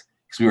buildings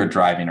because we were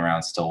driving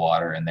around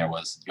Stillwater and there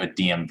was a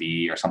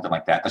DMV or something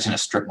like that. That's in a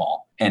strip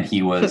mall. And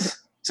he was,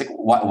 it's like,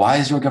 why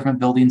is your government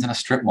buildings in a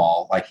strip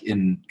mall? Like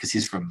because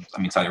he's from,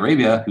 Saudi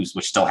Arabia,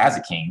 which still has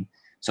a king.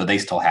 So they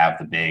still have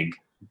the big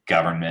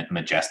government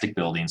majestic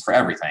buildings for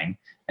everything.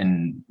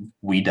 And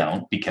we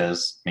don't,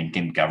 because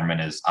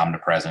government is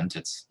omnipresent.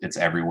 It's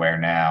everywhere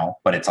now,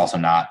 but it's also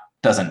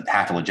doesn't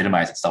have to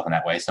legitimize itself in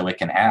that way. So it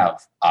can have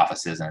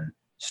offices and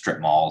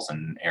strip malls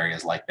and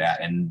areas like that.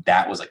 And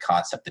that was a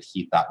concept that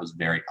he thought was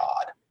very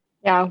odd.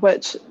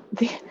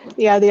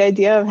 Yeah, the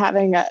idea of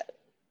having a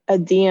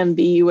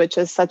DMV, which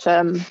is it's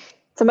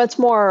a much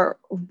more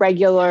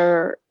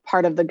regular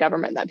part of the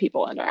government that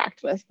people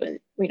interact with. But,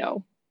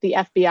 the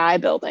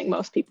FBI building,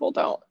 most people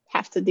don't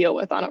have to deal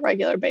with on a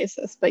regular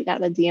basis. But yeah,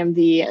 the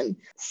DMV and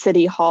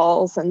city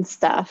halls and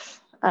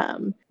stuff,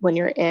 when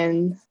you're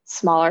in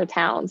smaller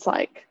towns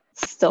like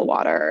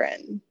Stillwater,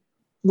 and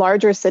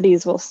larger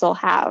cities will still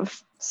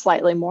have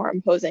slightly more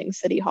imposing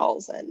city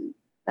halls and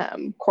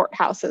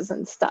courthouses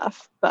and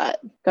stuff,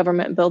 but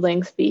government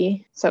buildings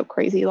be so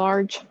crazy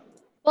large.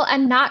 Well,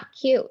 and not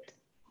cute.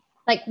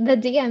 Like the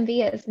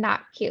DMV is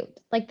not cute.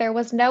 Like there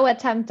was no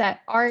attempt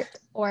at art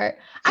or,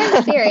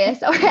 I'm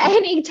serious, or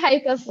any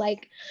type of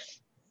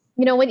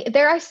when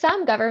there are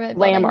some government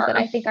buildings that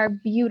I think are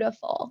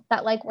beautiful,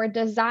 that were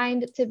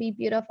designed to be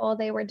beautiful.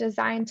 They were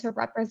designed to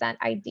represent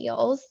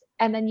ideals.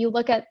 And then you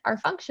look at our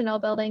functional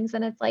buildings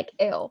and it's like,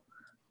 ew,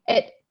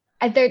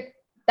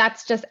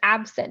 that's just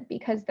absent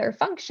because their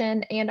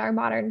function and our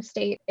modern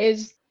state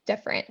is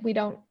different. We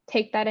don't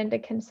take that into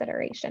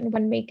consideration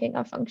when making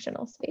a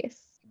functional space.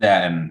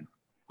 That, and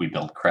we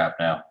build crap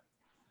now.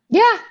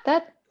 Yeah,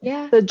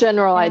 the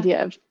general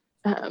idea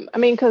of,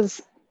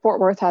 because Fort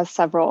Worth has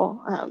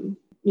several,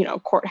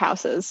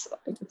 courthouses.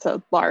 It's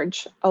a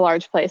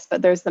large place,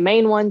 but there's the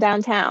main one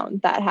downtown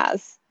that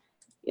has,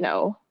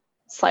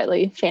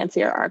 slightly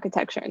fancier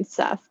architecture and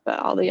stuff, but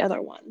all the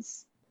other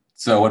ones.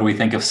 So what do we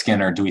think of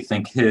Skinner? Do we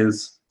think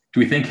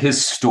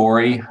his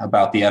story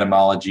about the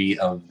etymology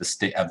of the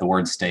state, of the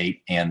word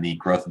state, and the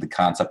growth of the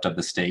concept of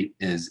the state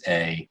is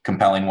a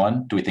compelling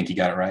one? Do we think he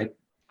got it right?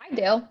 I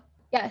do.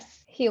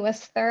 Yes, he was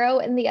thorough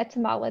in the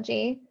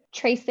etymology,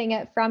 tracing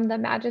it from the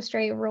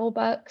magistrate rule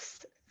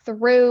books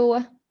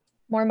through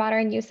more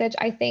modern usage,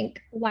 I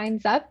think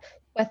lines up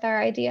with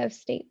our idea of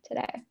state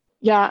today.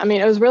 Yeah,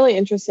 it was really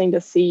interesting to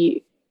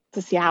see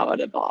how it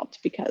evolved,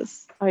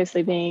 because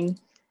obviously being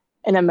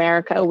in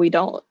America, we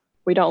don't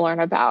learn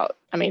about,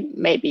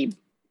 maybe,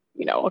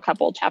 a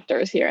couple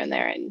chapters here and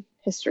there in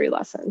history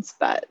lessons,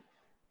 but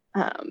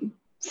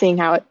seeing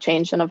how it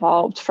changed and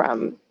evolved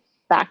from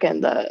back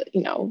in the,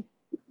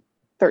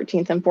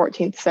 13th and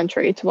 14th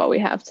century to what we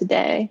have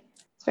today,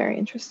 it's very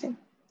interesting.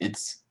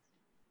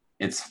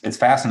 It's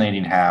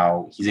fascinating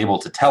how he's able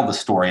to tell the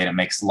story and it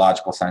makes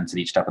logical sense at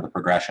each step of the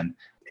progression,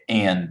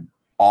 and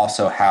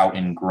also how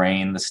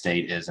ingrained the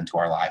state is into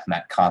our life and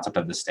that concept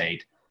of the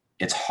state.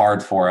 It's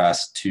hard for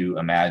us to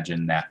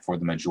imagine that for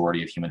the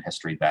majority of human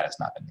history, that has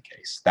not been the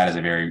case. That is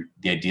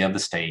the idea of the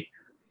state,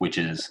 which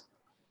is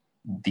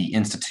the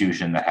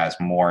institution that has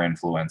more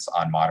influence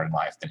on modern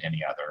life than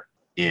any other,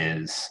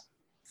 is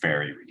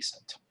very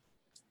recent.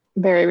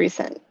 Very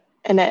recent.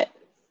 And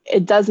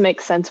it does make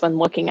sense when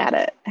looking at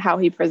it, how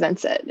he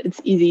presents it.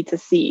 It's easy to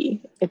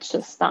see. It's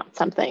just not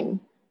something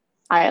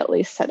I at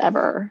least had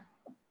ever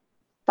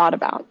thought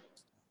about.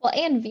 Well,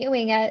 and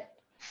viewing it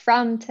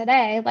from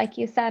today, like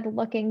you said,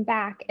 looking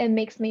back, it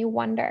makes me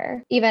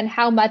wonder even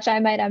how much I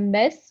might have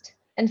missed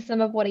in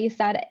some of what he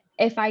said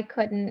if I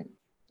couldn't,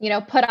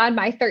 put on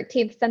my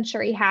 13th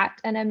century hat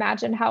and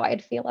imagine how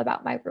I'd feel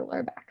about my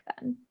ruler back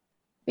then.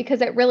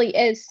 Because it really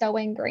is so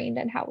ingrained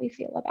in how we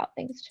feel about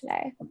things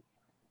today.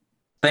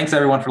 Thanks,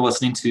 everyone, for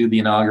listening to the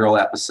inaugural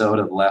episode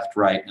of Left,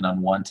 Right, and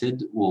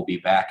Unwanted. We'll be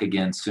back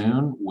again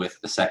soon with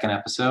the second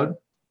episode.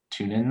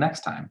 Tune in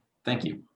next time. Thank you.